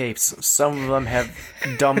wear capes. Some of them have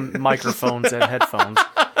dumb microphones and headphones.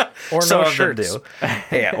 Or Some no of them shirts. do.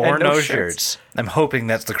 Yeah, or And no, no shirts. I'm hoping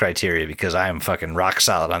that's the criteria because I am fucking rock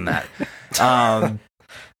solid on that.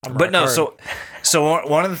 But no, rock so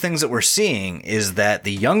one of the things that we're seeing is that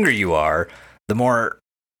the younger you are, the more,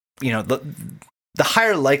 the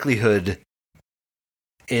higher likelihood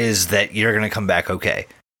is that you're going to come back okay.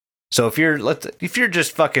 So if you're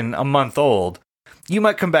just fucking a month old, you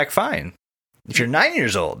might come back fine. If you're 9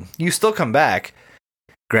 years old, you still come back.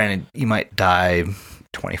 Granted, you might die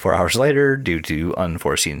 24 hours later due to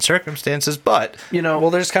unforeseen circumstances, but Well,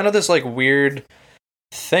 there's kind of this like weird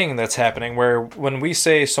thing that's happening where when we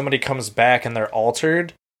say somebody comes back and they're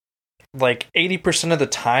altered, like 80% of the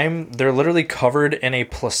time they're literally covered in a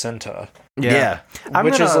placenta, yeah.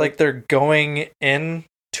 which is like they're going in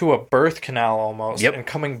to a birth canal almost Yep. and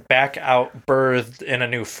coming back out birthed in a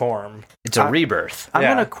new form. It's a I- rebirth. I'm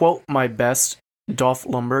Yeah. going to quote my best Dolph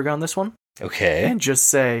Lundberg on this one Okay. and just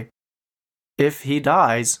say, if he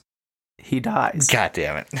dies, he dies. God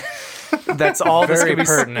damn it. That's all this Very can be.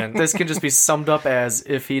 pertinent. This can just be summed up as,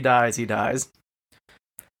 if he dies, he dies.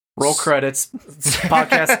 Roll credits.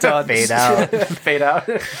 Podcast done. Fade out. Fade out.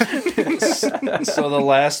 So the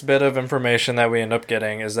last bit of information that we end up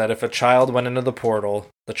getting is that if a child went into the portal,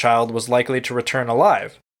 the child was likely to return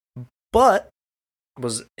alive, but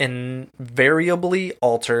was invariably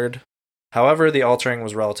altered However, the altering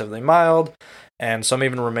was relatively mild, and some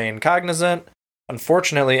even remained cognizant.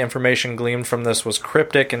 Unfortunately, information gleaned from this was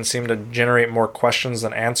cryptic and seemed to generate more questions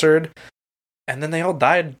than answered. And then they all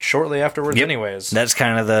died shortly afterwards Yep. anyways. That's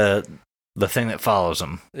kind of the thing that follows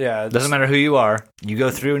them. Yeah. Doesn't matter who you are. You go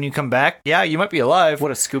through and you come back. Yeah, you might be alive.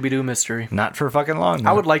 What a Scooby-Doo mystery. Not for fucking long.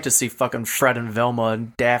 I would like to see fucking Fred and Velma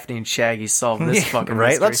and Daphne and Shaggy solve this Yeah, fucking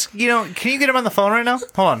right. mystery. Let's. Can you get him on the phone right now?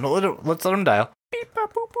 Hold on. Let's let him dial. Beep,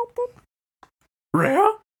 bop, boop, boop, boop. Rhea?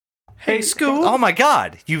 Hey, Scoob. Oh my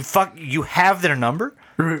god! You have their number?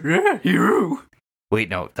 Yeah, you. Wait,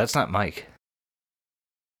 no, that's not Mike.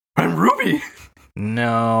 I'm Ruby.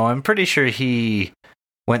 No, I'm pretty sure he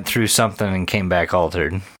went through something and came back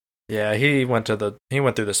altered. Yeah, he went through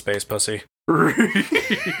the space pussy.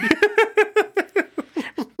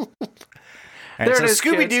 And There so it is,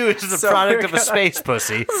 Scooby-Doo kids. is the So product we're of a gonna- space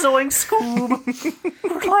pussy. Zoink,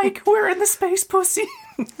 Scoob. we're in the space pussy.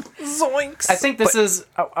 Zoinks! I think this is.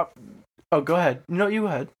 Oh, go ahead. No, you go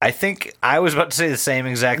ahead. I think I was about to say the same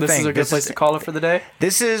exact This thing. is a good place to call it for the day.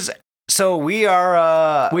 This is so we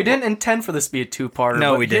are. We didn't intend for this to be a two-parter.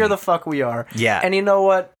 No, but we Here didn't. the fuck we are. Yeah. And you know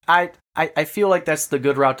what? I feel like that's the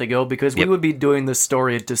good route to go because we Yep. would be doing this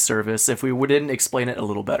story a disservice if we didn't explain it a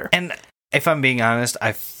little better. And if I'm being honest,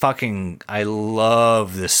 I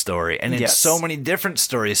love this story, and it's Yes. so many different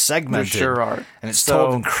stories There segmented. sure are. And it's So-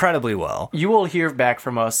 told incredibly well. You will hear back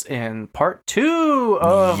from us in part 2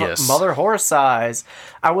 of Yes. Mother Horse Size.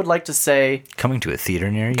 I would like to say Coming to a theater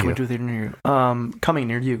near you. coming to a theater near you. Coming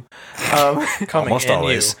near you. Coming Almost in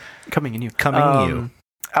always. Coming in you. Coming you.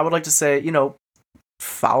 I would like to say,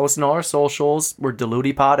 follow us on all our socials. We're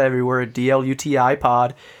DelutyPod everywhere. DLUTI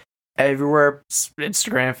Pod everywhere.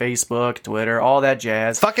 Instagram, Facebook, Twitter, all that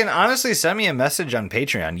jazz. Fucking honestly, send me a message on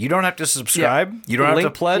Patreon. You don't have to subscribe. You don't have Link-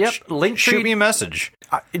 to pledge. yep, Linktree- Shoot me a message.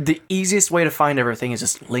 The easiest way to find everything is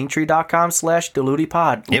just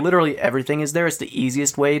linktree.com/DelutyPod. Yep. Literally everything is there. It's the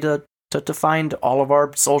easiest way to find all of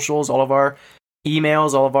our socials, all of our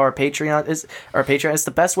emails, all of our Patreon. It's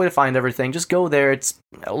the best way to find everything. Just go there. It's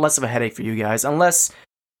less of a headache for you guys, unless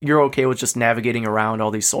you're okay with just navigating around all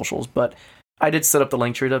these socials. But I did set up the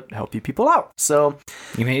Linktree to help you people out. So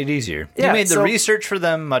You made it easier. Yeah, you made the so- research for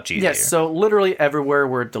them much easier. yes, so literally everywhere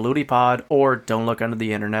we're DelutyPod or Don't Look Under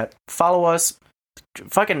the Internet. Follow us.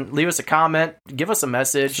 Fucking leave us a comment. Give us a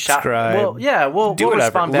message. Subscribe. We'll Do we'll whatever.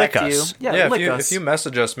 respond back Lick to you. us. Yeah, lick if us. you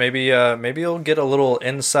message us, maybe you'll get a little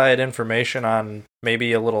inside information on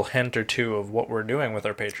maybe a little hint or two of what we're doing with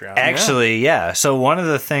our Patreon. Actually, yeah. So one of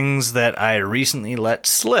the things that I recently let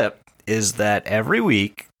slip is that every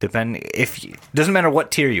week, doesn't matter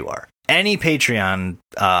what tier you are, any Patreon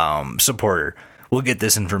supporter will get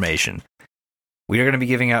this information. We are going to be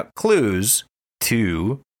giving out clues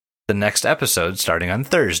to the next episode starting on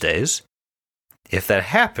Thursdays. If that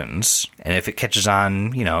happens, and if it catches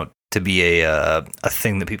on, to be a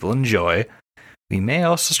thing that people enjoy, we may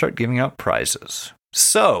also start giving out prizes.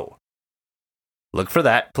 So look for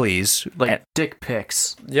that, please. like dick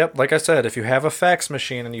pics. Yep, like I said, if you have a fax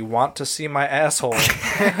machine and you want to see my asshole,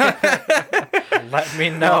 let me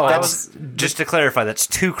know. That's just to clarify. That's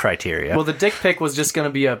 2 criteria. Well, the dick pic was just going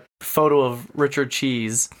to be a photo of Richard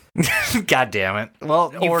Cheese. God damn it!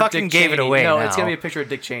 Well, you or fucking Dick gave it Cheney. away. No, now. it's going to be a picture of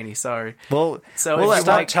Dick Cheney. Sorry. Well, So well, if you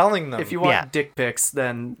Stop want, telling them. if you want Yeah. dick pics,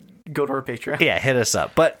 then go to our Patreon. yeah, hit us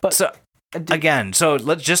up. But so Dick- again, so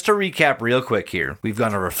let's just to recap real quick here. We've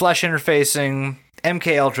gone over flesh interfacing.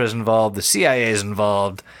 MK Ultra is involved. The CIA is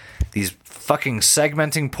involved. These fucking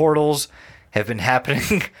segmenting portals have been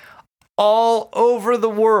happening all over the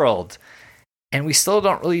world. And we still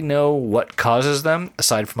don't really know what causes them,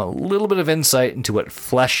 aside from a little bit of insight into what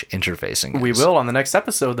flesh interfacing is. We will on the next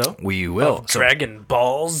episode, though. We will. So, Dragon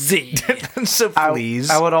Ball Z. so please.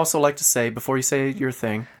 I would also like to say, before you say your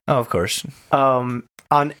thing, Oh, of course.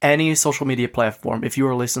 on any social media platform, if you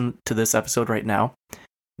are listening to this episode right now,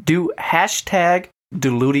 do hashtag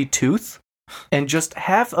DelutyTooth and just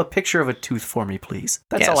have a picture of a tooth for me, please.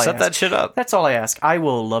 That's all I set ask. that shit up. That's all I ask. I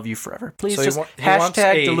will love you forever. Please So just he wants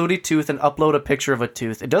hashtag a- DelutyTooth and upload a picture of a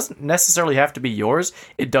tooth. It doesn't necessarily have to be yours.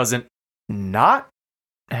 It doesn't not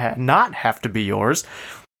have to be yours.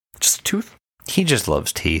 Just a tooth. He just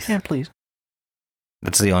loves teeth. Yeah, please.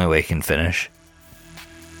 That's the only way he can finish.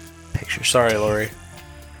 Pictures. Sorry, Lori.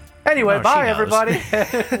 Anyway, No, she bye, knows.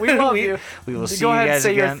 everybody. We love you. We will see Go you ahead and guys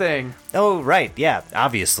say again. your thing. Oh, right. Yeah,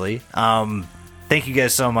 obviously. Thank you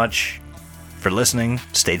guys so much for listening.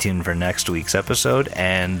 Stay tuned for next week's episode.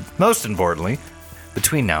 And most importantly,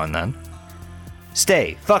 between now and then,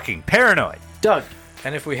 stay fucking paranoid. Doug.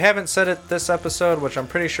 And if we haven't said it this episode, which I'm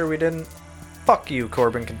pretty sure we didn't, fuck you,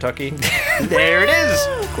 Corbin, Kentucky. There it is.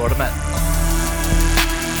 Quote him out.